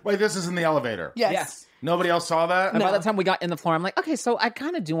were done. Wait, this is in the elevator. Yes. Nobody else saw that? And by the time we got in the floor, I'm like, okay, so I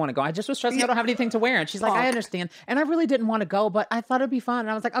kind of do want to go. I just was stressing. I don't have anything to wear. And she's like, I understand. And I really didn't want to go, but I thought it'd be fun.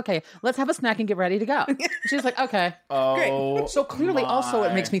 And I was like, okay, let's have a snack and get ready to go. She's like, okay. Oh, So clearly, also,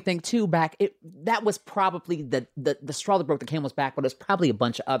 it makes me think too. That was probably the straw that broke the camel's back, but it was probably a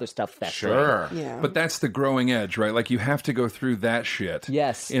bunch of other stuff. sure. Yeah. But that's the growing edge, right? Like you have to go through that shit,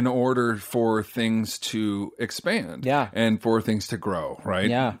 Yes. in order for things to expand, Yeah. and for things to grow, right?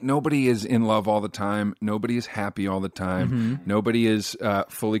 Yeah. Nobody is in love all the time. Nobody is happy all the time. Nobody is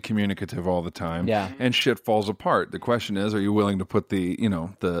fully communicative all the time. Yeah. And shit falls apart. The question is, are you willing to put the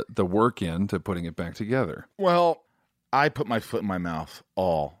work into putting it back together? Well, I put my foot in my mouth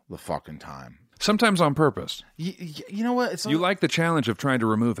all the fucking time. Sometimes on purpose. You know what? It's You like the challenge of trying to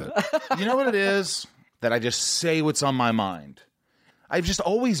remove it. You know what it is? That I just say what's on my mind. I've just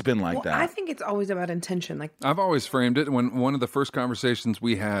always been like that. I think it's always about intention. Like, I've always framed it when one of the first conversations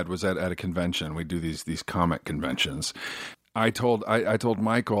we had was at a convention. We do these comic conventions. I told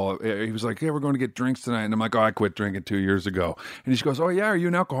Michael, he was like, yeah, we're going to get drinks tonight. And I'm like, oh, I quit drinking 2 years ago. And he goes, oh yeah, are you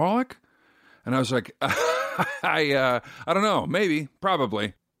an alcoholic? And I was like, I don't know, maybe,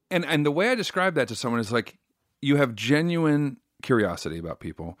 probably. And the way I describe that to someone is like, you have genuine curiosity about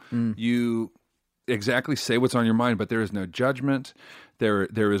people. You exactly say what's on your mind, but there is no judgment. There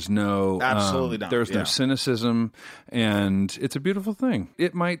is no Absolutely not. There's no Yeah. cynicism, and it's a beautiful thing.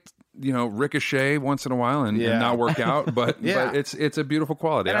 It might ricochet once in a while and not work out, but Yeah. but it's a beautiful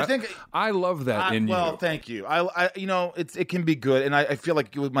quality. And I think I love that in you. Well, thank you. I it can be good, and I feel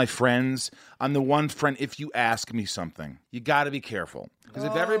like with my friends, I'm the one friend. If you ask me something, you got to be careful because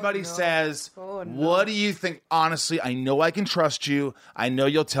if everybody says, "What do you think?" Honestly, I know I can trust you. I know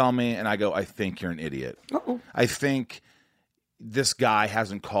you'll tell me, and I go, "I think you're an idiot." I think this guy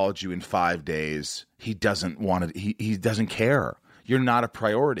hasn't called you in 5 days. He doesn't want to. He doesn't care. You're not a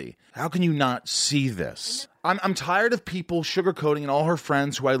priority. How can you not see this? I'm tired of people sugarcoating and all her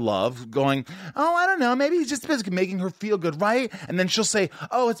friends who I love going, oh, I don't know, maybe he's just basically making her feel good, right? And then she'll say,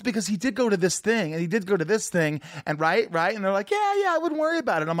 oh, it's because he did go to this thing and he did go to this thing and right? And they're like, yeah, I wouldn't worry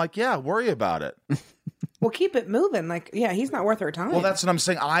about it. I'm like, yeah, worry about it. well, keep it moving. Like, yeah, he's not worth her time. Well, that's what I'm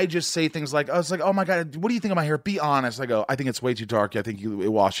saying. I just say things like, it's like, oh my God, what do you think of my hair? Be honest. I go, I think it's way too dark. I think it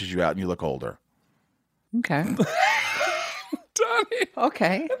washes you out and you look older. Okay. Donnie.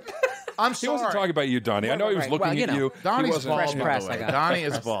 Okay. I'm He sorry. wasn't talking about you, Donnie. I know he was Right. looking Well, at you know, you. Donnie's He bald, wasn't- by press, the I way. got Donnie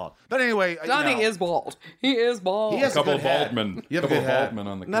is bald. But anyway, Donnie is bald. He is bald. He has a Couple good of head. Baldman. You have a Couple good of head. Baldman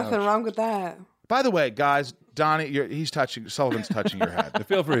on the Nothing couch. wrong with that. By the way, guys, Donnie, Sullivan's touching your head.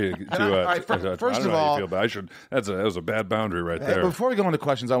 Feel free to. all right, I first don't of know how all- you feel, but I should. That was a bad boundary right Hey, there. before we go into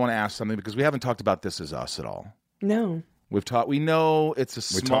questions, I want to ask something because we haven't talked about This Is Us at all. No. We know it's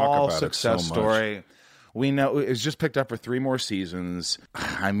a We talk small about it success so much. story. We know it's just picked up for 3 more seasons.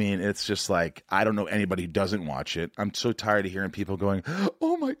 I mean, it's just like, I don't know anybody who doesn't watch it. I'm so tired of hearing people going,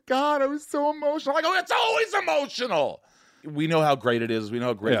 oh my God, I was so emotional. I go, it's always emotional. We know how great it is. We know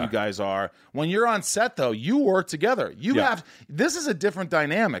how great Yeah. you guys are. When you're on set, though, you work together. Yeah. This is a different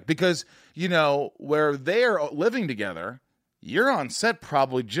dynamic because, where they're living together, you're on set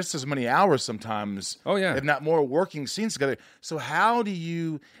probably just as many hours sometimes. Oh, yeah. If not more, working scenes together. So how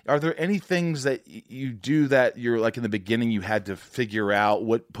are there any things that you do that you're like in the beginning you had to figure out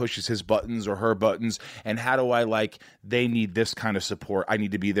what pushes his buttons or her buttons, and how do I they need this kind of support. I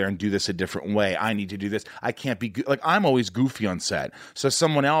need to be there and do this a different way. I need to do this. I can't be I'm always goofy on set. So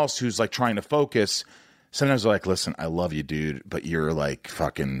someone else who's trying to focus, sometimes they're like, listen, I love you, dude, but you're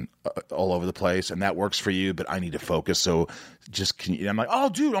fucking all over the place, and that works for you, but I need to focus. So just can you? I'm like, oh,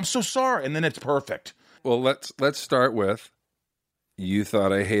 dude, I'm so sorry, and then it's perfect. Well, let's start with, you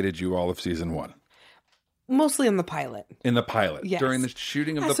thought I hated you all of season 1. Mostly in the pilot. In the pilot, Yes. during the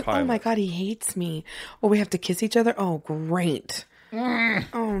shooting of the pilot. Oh my God, he hates me. Or we have to kiss each other. Oh, great.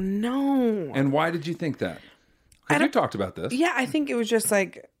 Oh no. And why did you think that? Because we talked about this. Yeah, I think it was just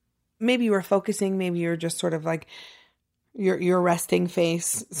maybe you were focusing. Maybe you're just sort of your resting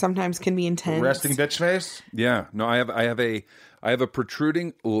face sometimes can be intense. Resting bitch face? Yeah. No, I have a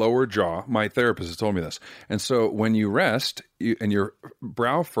protruding lower jaw. My therapist has told me this. And so when you rest and your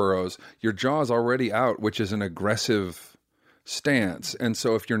brow furrows, your jaw is already out, which is an aggressive stance. And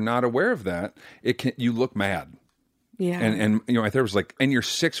so if you're not aware of that, you look mad. Yeah. And my therapist was like, and you're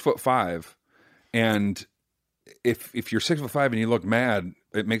 6'5", and if you're 6'5" and you look mad,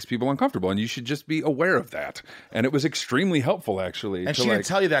 it makes people uncomfortable, and you should just be aware of that. And it was extremely helpful, actually. And she didn't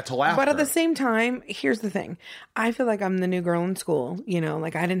tell you that till after. But at the same time, here's the thing. I feel like I'm the new girl in school. I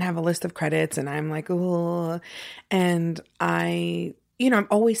didn't have a list of credits, and I'm like, oh. And I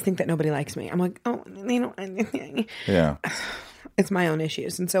always think that nobody likes me. I'm like, oh, Yeah. It's my own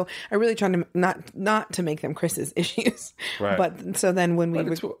issues. And so I really tried to not to make them Chris's issues. Right. But so then when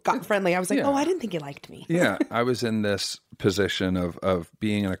we got friendly, I was like, yeah. oh, I didn't think you liked me. Yeah. I was in this position of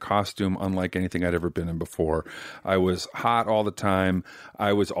being in a costume unlike anything I'd ever been in before. I was hot all the time.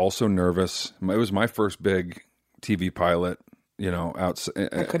 I was also nervous. It was my first big TV pilot,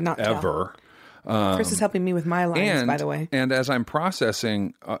 I could not ever. Chris is helping me with my lines, by the way. And as I'm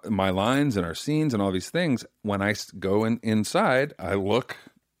processing my lines and our scenes and all these things, when I go inside, I look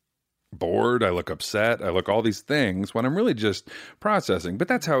bored, I look upset, I look all these things when I'm really just processing. But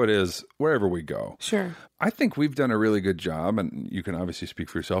that's how it is wherever we go. Sure. I think we've done a really good job, and you can obviously speak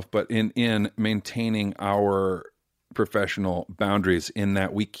for yourself, but in maintaining our professional boundaries, in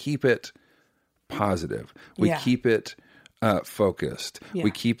that we keep it positive. We keep it focused. Yeah.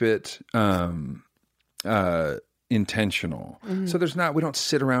 We keep it intentional. Mm-hmm. So we don't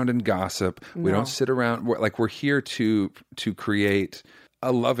sit around and gossip. No. We don't sit around. We're here to create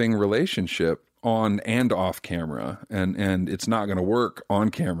a loving relationship on and off camera, and it's not going to work on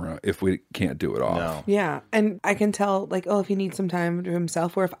camera if we can't do it off. No. Yeah, and I can tell if he needs some time to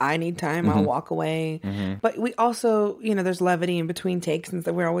himself, or if I need time, I'll walk away. Mm-hmm. But we also, there's levity in between takes, and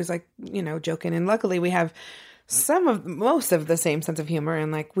so we're always joking. And luckily, we have most of the same sense of humor,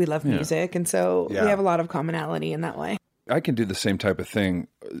 and we love music, and so we have a lot of commonality in that way. I can do the same type of thing,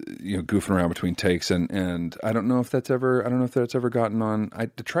 goofing around between takes, and I don't know if that's ever gotten on. I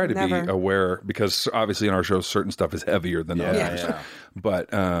try to be aware, because obviously in our show certain stuff is heavier than others. Yeah.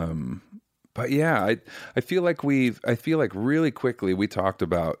 But yeah, I feel like really quickly we talked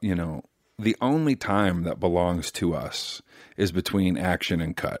about, the only time that belongs to us is between action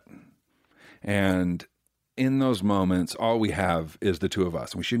and cut. And in those moments, all we have is the two of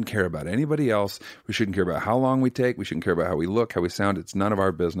us. We shouldn't care about anybody else. We shouldn't care about how long we take. We shouldn't care about how we look, how we sound. It's none of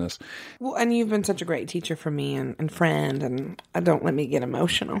our business. Well, and you've been such a great teacher for me and friend, and don't let me get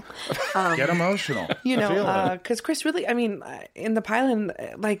emotional. Get emotional. Because Chris really, in the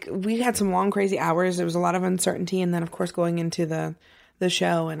pilot, we had some long, crazy hours. There was a lot of uncertainty. And then, of course, going into the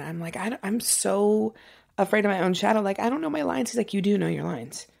show, and I'm like, I'm so afraid of my own shadow. I don't know my lines. He's like, you do know your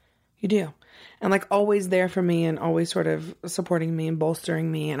lines. You do. And always there for me, and always sort of supporting me and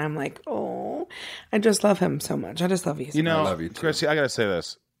bolstering me. And I'm like, oh, I just love him so much. I just love you so much. I love you too. Chrissy, I got to say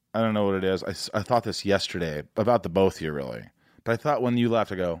this. I don't know what it is. I thought this yesterday about the both of you, really. But I thought when you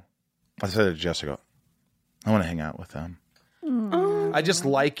left, I said to Jessica, I want to hang out with them. Mm. I just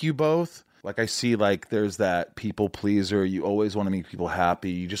like you both. I see there's that people pleaser. You always want to make people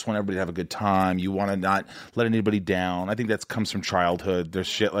happy. You just want everybody to have a good time. You want to not let anybody down. I think that comes from childhood. There's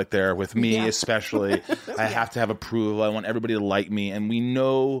shit like there with me, especially. I have to have approval. I want everybody to like me. And we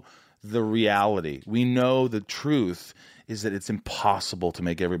know the reality. We know the truth is that it's impossible to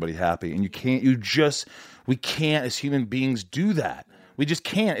make everybody happy. And we can't as human beings do that. We just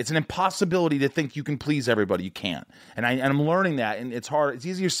can't. It's an impossibility to think you can please everybody. You can't. And I'm learning that. And it's hard. It's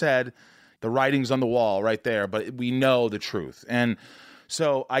easier said. The writing's on the wall right there, but we know the truth. And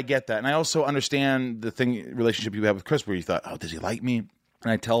so I get that. And I also understand the relationship you have with Chris, where you thought, oh, does he like me?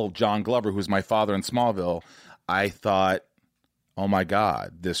 And I tell John Glover, who's my father in Smallville, I thought oh my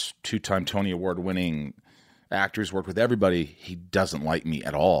God, this 2-time Tony Award winning actor who's worked with everybody, he doesn't like me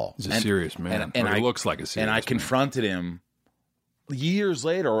at all. He's a serious man. And he looks like a serious man. And I confronted him years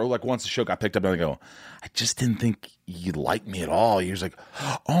later, or like once the show got picked up, and I go, I just didn't think you liked me at all. He was like,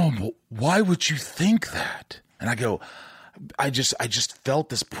 oh, why would you think that? And I go, I just felt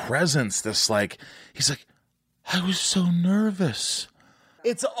this presence, this like, he's like, I was so nervous.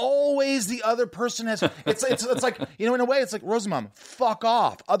 It's always the other person has. It's like, you know, in a way, it's like Rosenbaum. Fuck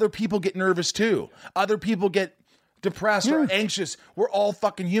off. Other people get nervous too. Other people get depressed or anxious. We're all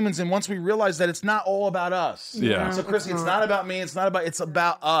fucking humans, and once we realize that it's not all about us. Yeah. So, Chrissy, it's not about me. It's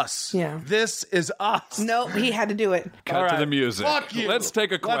about us. Yeah. This is us. No, he had to do it. Cut to the music. Fuck you. Let's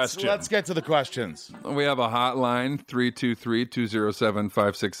take a question. Let's get to the questions. We have a hotline,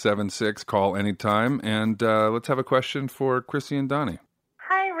 323-207-5676. Call anytime. And let's have a question for Chrissy and Donnie.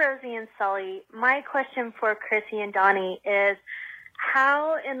 Hi, Rosie and Sully. My question for Chrissy and Donnie is,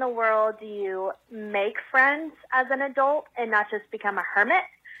 how in the world do you make friends as an adult and not just become a hermit?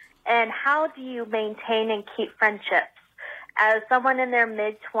 And how do you maintain and keep friendships? As someone in their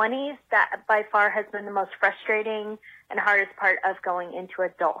mid-20s, that by far has been the most frustrating and hardest part of going into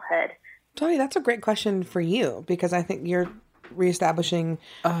adulthood. Tony, that's a great question for you, because I think you're reestablishing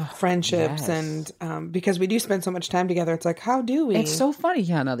friendships, yes. and because we do spend so much time together, it's like, how do we? It's so funny,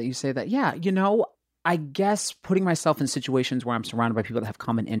 now that you say that. Yeah, you know, I guess putting myself in situations where I'm surrounded by people that have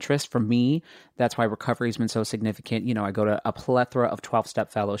common interests, for me, that's why recovery has been so significant. You know, I go to a plethora of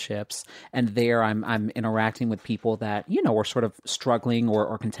 12-step fellowships, and there I'm interacting with people that, you know, are sort of struggling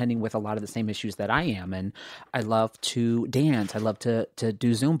or contending with a lot of the same issues that I am. And I love to dance. I love to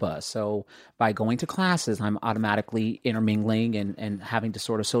do Zumba. So by going to classes, I'm automatically intermingling and having to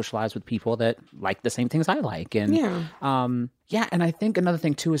sort of socialize with people that like the same things I like. And and I think another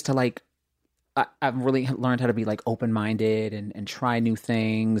thing too is to like, I've really learned how to be like open-minded and try new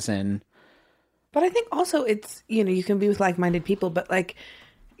things. But I think also it's, you know, you can be with like-minded people, but like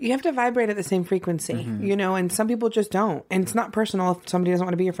you have to vibrate at the same frequency, you know, and some people just don't. And it's not personal if somebody doesn't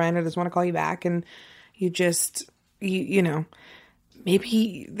want to be your friend or doesn't want to call you back, and you just, you know,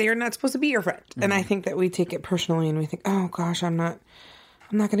 maybe they're not supposed to be your friend. And I think that we take it personally and we think, oh gosh, I'm not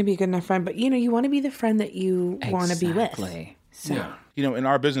going to be a good enough friend. But, you know, you want to be the friend that you want to be with. So. Yeah. You know, in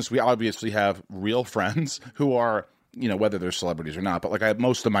our business, we obviously have real friends who are, you know, whether they're celebrities or not. But like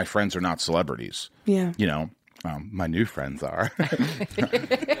most of my friends are not celebrities. Yeah. You know, my new friends are.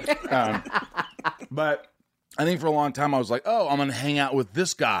 But I think for a long time I was like, oh, I'm going to hang out with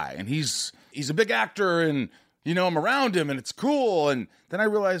this guy. And he's a big actor, and, you know, I'm around him and it's cool. And then I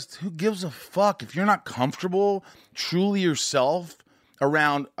realized, who gives a fuck if you're not comfortable truly yourself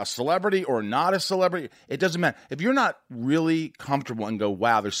around a celebrity or not a celebrity? It doesn't matter. If you're not really comfortable and go,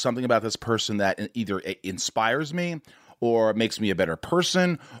 wow, there's something about this person that either inspires me or makes me a better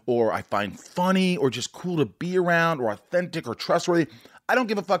person, or I find funny or just cool to be around or authentic or trustworthy, I don't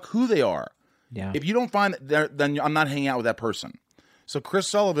give a fuck who they are. Yeah. If you don't find that, then I'm not hanging out with that person. So Chris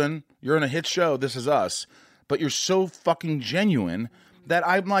Sullivan, you're in a hit show, This Is Us, but you're so fucking genuine that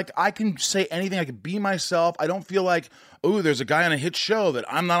I'm like, I can say anything. I can be myself. I don't feel like, oh, there's a guy on a hit show that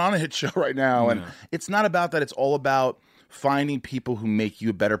I'm not on a hit show right now. And it's not about that. It's all about finding people who make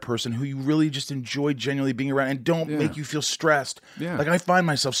you a better person, who you really just enjoy genuinely being around and don't make you feel stressed. Yeah. Like I find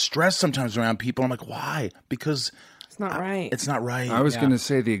myself stressed sometimes around people. I'm like, why? Because it's not right. It's not right. I was going to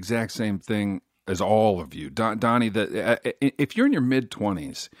say the exact same thing as all of you. Donnie, that if you're in your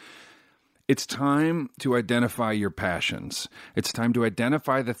mid-20s, it's time to identify your passions. It's time to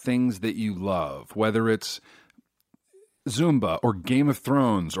identify the things that you love, whether it's Zumba or Game of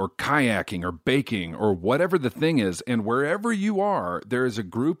Thrones or kayaking or baking or whatever the thing is. And wherever you are, there is a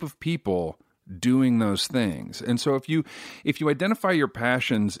group of people doing those things. And so if you identify your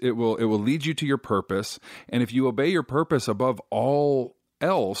passions, it will lead you to your purpose. And if you obey your purpose above all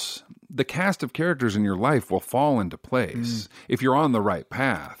else, the cast of characters in your life will fall into place if you're on the right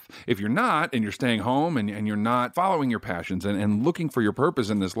path. If you're not, and you're staying home and you're not following your passions and looking for your purpose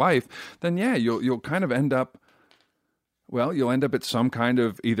in this life, then you'll kind of end up, well, you'll end up at some kind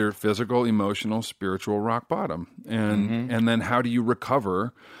of either physical, emotional, spiritual rock bottom. And then how do you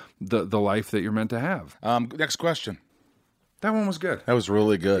recover the life that you're meant to have? Next question. That one was good. That was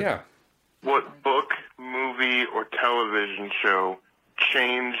really good. Yeah. What book, movie, or television show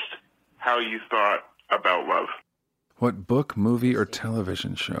changed how you thought about love? What book, movie, or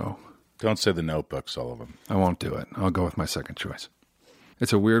television show? Don't say The Notebook, Sullivan. I won't do it. I'll go with my second choice.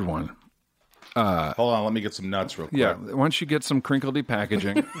 It's a weird one. Hold on, let me get some nuts real quick. Yeah, once you get some crinkledy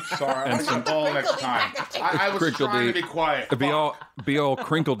packaging, Sorry, and some ball next time. I was trying to be quiet. be all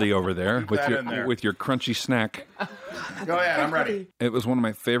crinkledy over there that with your crunchy snack. Go ahead, I'm ready. It was one of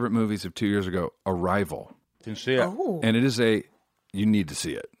my favorite movies of 2 years ago, Arrival, Didn't see it. and it is you need to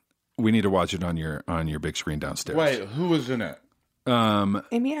see it. We need to watch it on your big screen downstairs. Wait, who was in it?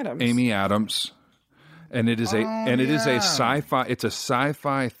 Amy Adams. Amy Adams, and it is a sci-fi. It's a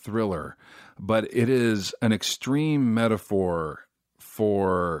sci-fi thriller, but it is an extreme metaphor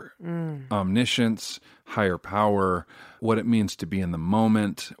for omniscience, higher power, what it means to be in the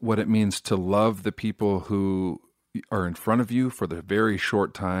moment, what it means to love the people who are in front of you for the very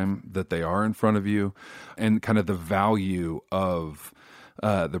short time that they are in front of you, and kind of the value of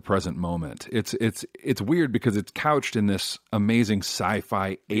the present moment. It's weird because it's couched in this amazing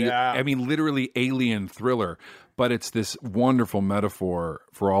sci-fi, literally alien thriller, but it's this wonderful metaphor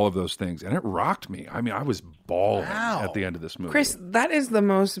for all of those things, and it rocked me. I mean, I was bawling at the end of this movie. Chris, that is the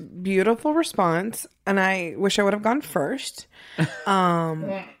most beautiful response, and I wish I would have gone first.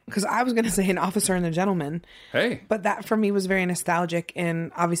 Because I was going to say An Officer and a Gentleman. Hey. But that for me was very nostalgic,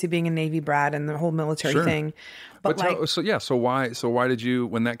 and obviously being a Navy brat and the whole military thing. But so why did you,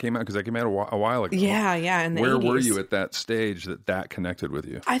 when that came out, because that came out a while ago. Yeah. In the Where 80s. were you at that stage that connected with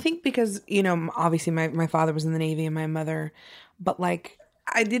you? I think because, obviously my father was in the Navy and my mother, but like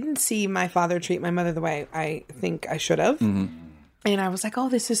I didn't see my father treat my mother the way I think I should have. Mm-hmm. And I was like, oh,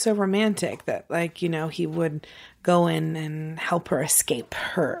 this is so romantic that he would go in and help her escape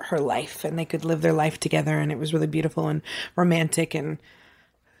her life, and they could live their life together. And it was really beautiful and romantic, and,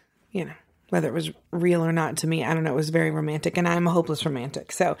 whether it was real or not to me, I don't know. It was very romantic, and I'm a hopeless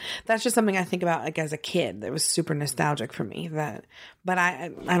romantic. So that's just something I think about like as a kid. That was super nostalgic for me. But I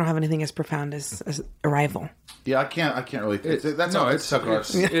don't have anything as profound as Arrival. Yeah, I can't really. It's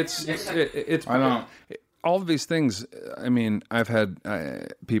I don't. All of these things. I mean, I've had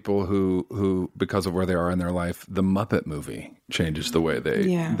people who because of where they are in their life, the Muppet movie changes the way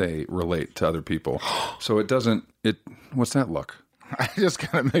they relate to other people. So it doesn't. What's that look? I just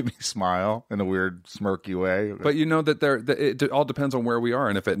kind of made me smile in a weird smirky way. But it all depends on where we are,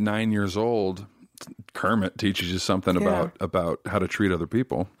 and if at 9 years old, Kermit teaches you something about how to treat other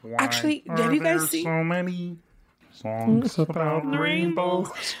people. Actually, have you guys seen so many songs about rainbows?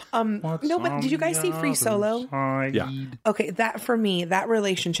 No, but did you guys see Free Solo? Yeah. Okay, that for me, that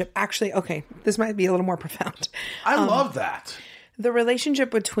relationship. Actually, okay, this might be a little more profound. I love that. The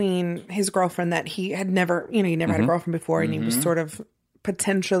relationship between his girlfriend that he had never, he never had a girlfriend before, and he was sort of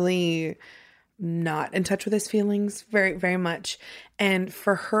potentially not in touch with his feelings very, very much. And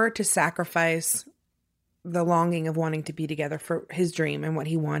for her to sacrifice the longing of wanting to be together for his dream and what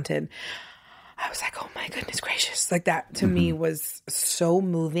he wanted, I was like, oh my goodness gracious. Like that to me was so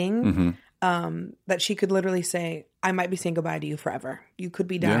moving that she could literally say, I might be saying goodbye to you forever. You could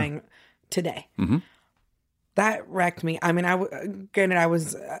be dying today. Mm-hmm. That wrecked me. I mean, granted, I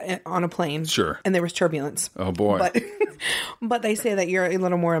was on a plane. Sure. And there was turbulence. Oh, boy. But they say that you're a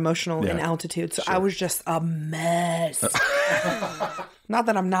little more emotional in altitude. So I was just a mess. Not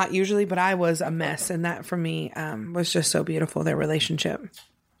that I'm not usually, but I was a mess. And that for me was just so beautiful, their relationship.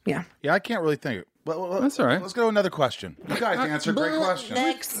 Yeah. Yeah, I can't really think. Well, that's all right. Let's go to another question. You guys answered great question.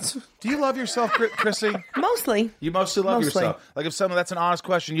 Next. Do you love yourself, Chrissy? Mostly. You mostly love yourself. Like if that's an honest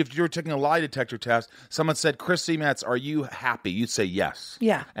question, if you were taking a lie detector test, someone said, Chrissy Metz, are you happy? You'd say yes.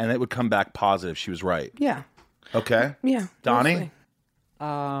 Yeah. And it would come back positive. She was right. Yeah. Okay. Yeah. Donnie?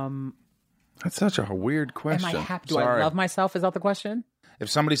 Mostly. That's such a weird question. Am I happy? Do I love myself? Is that the question? If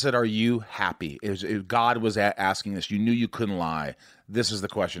somebody said, are you happy? If God was asking this, you knew you couldn't lie. This is the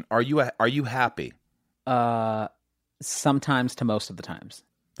question. Are you happy? Sometimes to most of the times.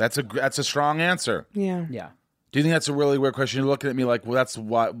 That's a strong answer. Yeah. Yeah. Do you think that's a really weird question? You're looking at me like, well, that's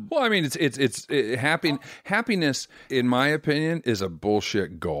what. Well, I mean, it's happiness, in my opinion, is a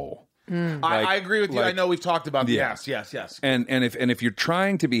bullshit goal. I agree with you. I know we've talked about yes. And if you're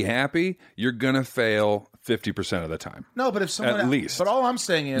trying to be happy, you're gonna fail 50% of the time. No, but if someone at least. But all I'm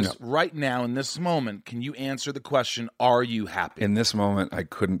saying is, right now in this moment, can you answer the question? Are you happy? In this moment, I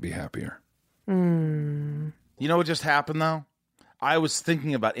couldn't be happier. You know what just happened though? I was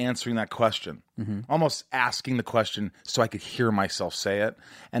thinking about answering that question, almost asking the question so I could hear myself say it.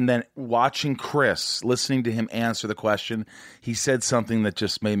 And then watching Chris, listening to him answer the question, he said something that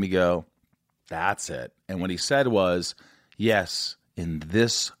just made me go, that's it. And what he said was, yes, in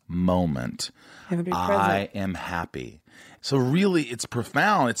this moment, I am happy. So really, it's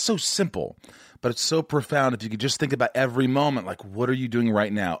profound. It's so simple, but it's so profound if you could just think about every moment. Like, what are you doing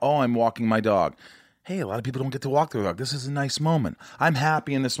right now? Oh, I'm walking my dog. hey, a lot of people don't get to walk their dog. This is a nice moment. I'm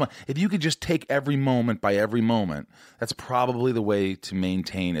happy in this moment. If you could just take every moment by every moment, that's probably the way to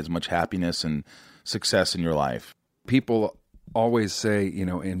maintain as much happiness and success in your life. People always say,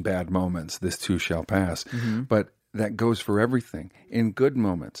 in bad moments, this too shall pass. But that goes for everything. In good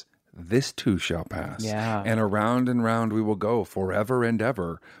moments, this too shall pass. Yeah. And round we will go forever and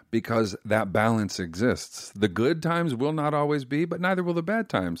ever, because that balance exists. The good times will not always be, but neither will the bad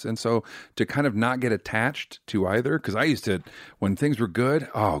times. And so to kind of not get attached to either, because I used to, when things were good,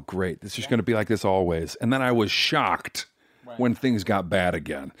 oh, great, this is going to be like this always. And then I was shocked when things got bad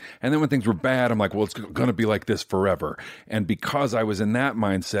again. And then when things were bad, I'm like, well, it's going to be like this forever. And because I was in that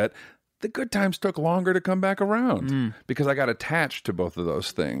mindset, the good times took longer to come back around because I got attached to both of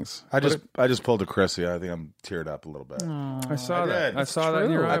those things. I just pulled a Chrissy. I think I'm teared up a little bit. I saw that. I saw that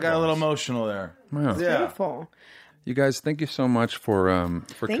in your I got a little eyeballs. emotional there. Wow. Yeah. Beautiful. You guys, thank you so much for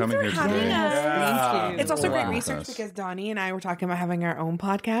Thanks coming for here having today. us. Thank you. It's also great research because Donnie and I were talking about having our own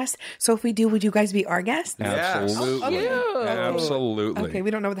podcast. So if we do, would you guys be our guests? Absolutely. Oh, okay. Absolutely. Okay,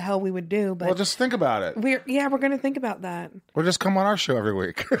 we don't know what the hell we would do, but Well, just think about it. we're going to think about that. We'll just come on our show every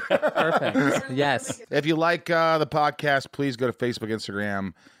week. Perfect. Yes. If you like the podcast, please go to Facebook,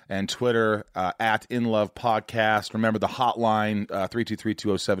 Instagram, and Twitter at In Love Podcast. Remember the hotline,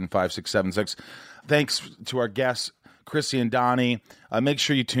 323-207-5676. Thanks to our guests, Chrissy and Donnie. Make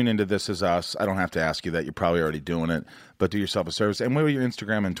sure you tune into This Is Us. I don't have to ask you that. You're probably already doing it, but do yourself a service. And what are your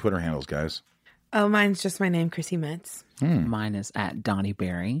Instagram and Twitter handles, guys? Oh, mine's just my name, Chrissy Metz. Mine is at Donnie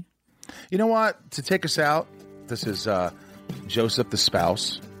Berry. You know what? To take us out, this is Joseph the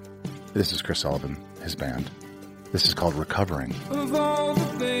Spouse. This is Chris Sullivan, his band. This is called Recovering. Of all the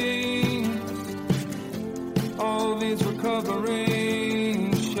things, all these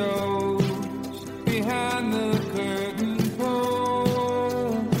recovering shows behind the curtain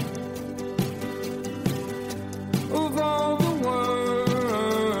pole. Of all the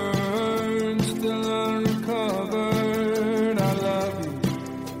words still unrecovered, I love you.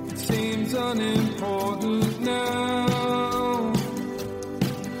 It seems unimportant now.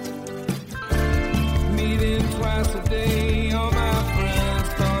 Meeting twice a day, all my friends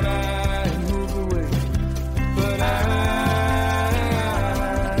thought I'd move away, but I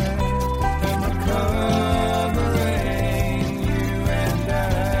am recovering, you and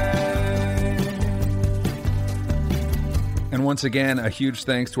I. And once again, a huge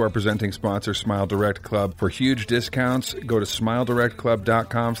thanks to our presenting sponsor, Smile Direct Club. For huge discounts, go to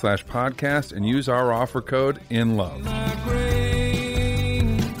smiledirectclub.com/podcast and use our offer code INLOVE.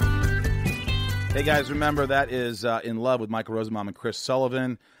 Hey guys, remember that is In Love with Michael Rosenbaum and Chris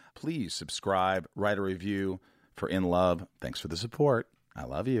Sullivan. Please subscribe, write a review for In Love. Thanks for the support. I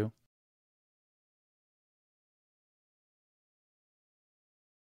love you.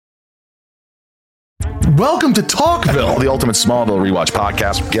 Welcome to Talkville, the ultimate Smallville rewatch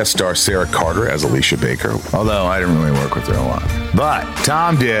podcast. Guest star Sarah Carter as Alicia Baker, although I didn't really work with her a lot. But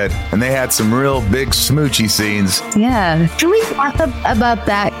Tom did, and they had some real big smoochy scenes. Yeah. Can we talk about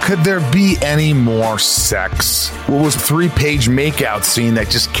that? Could there be any more sex? What was a 3-page makeout scene that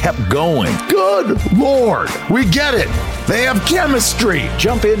just kept going? Good Lord, we get it. They have chemistry.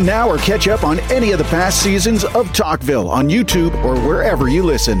 Jump in now or catch up on any of the past seasons of Talkville on YouTube or wherever you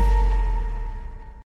listen.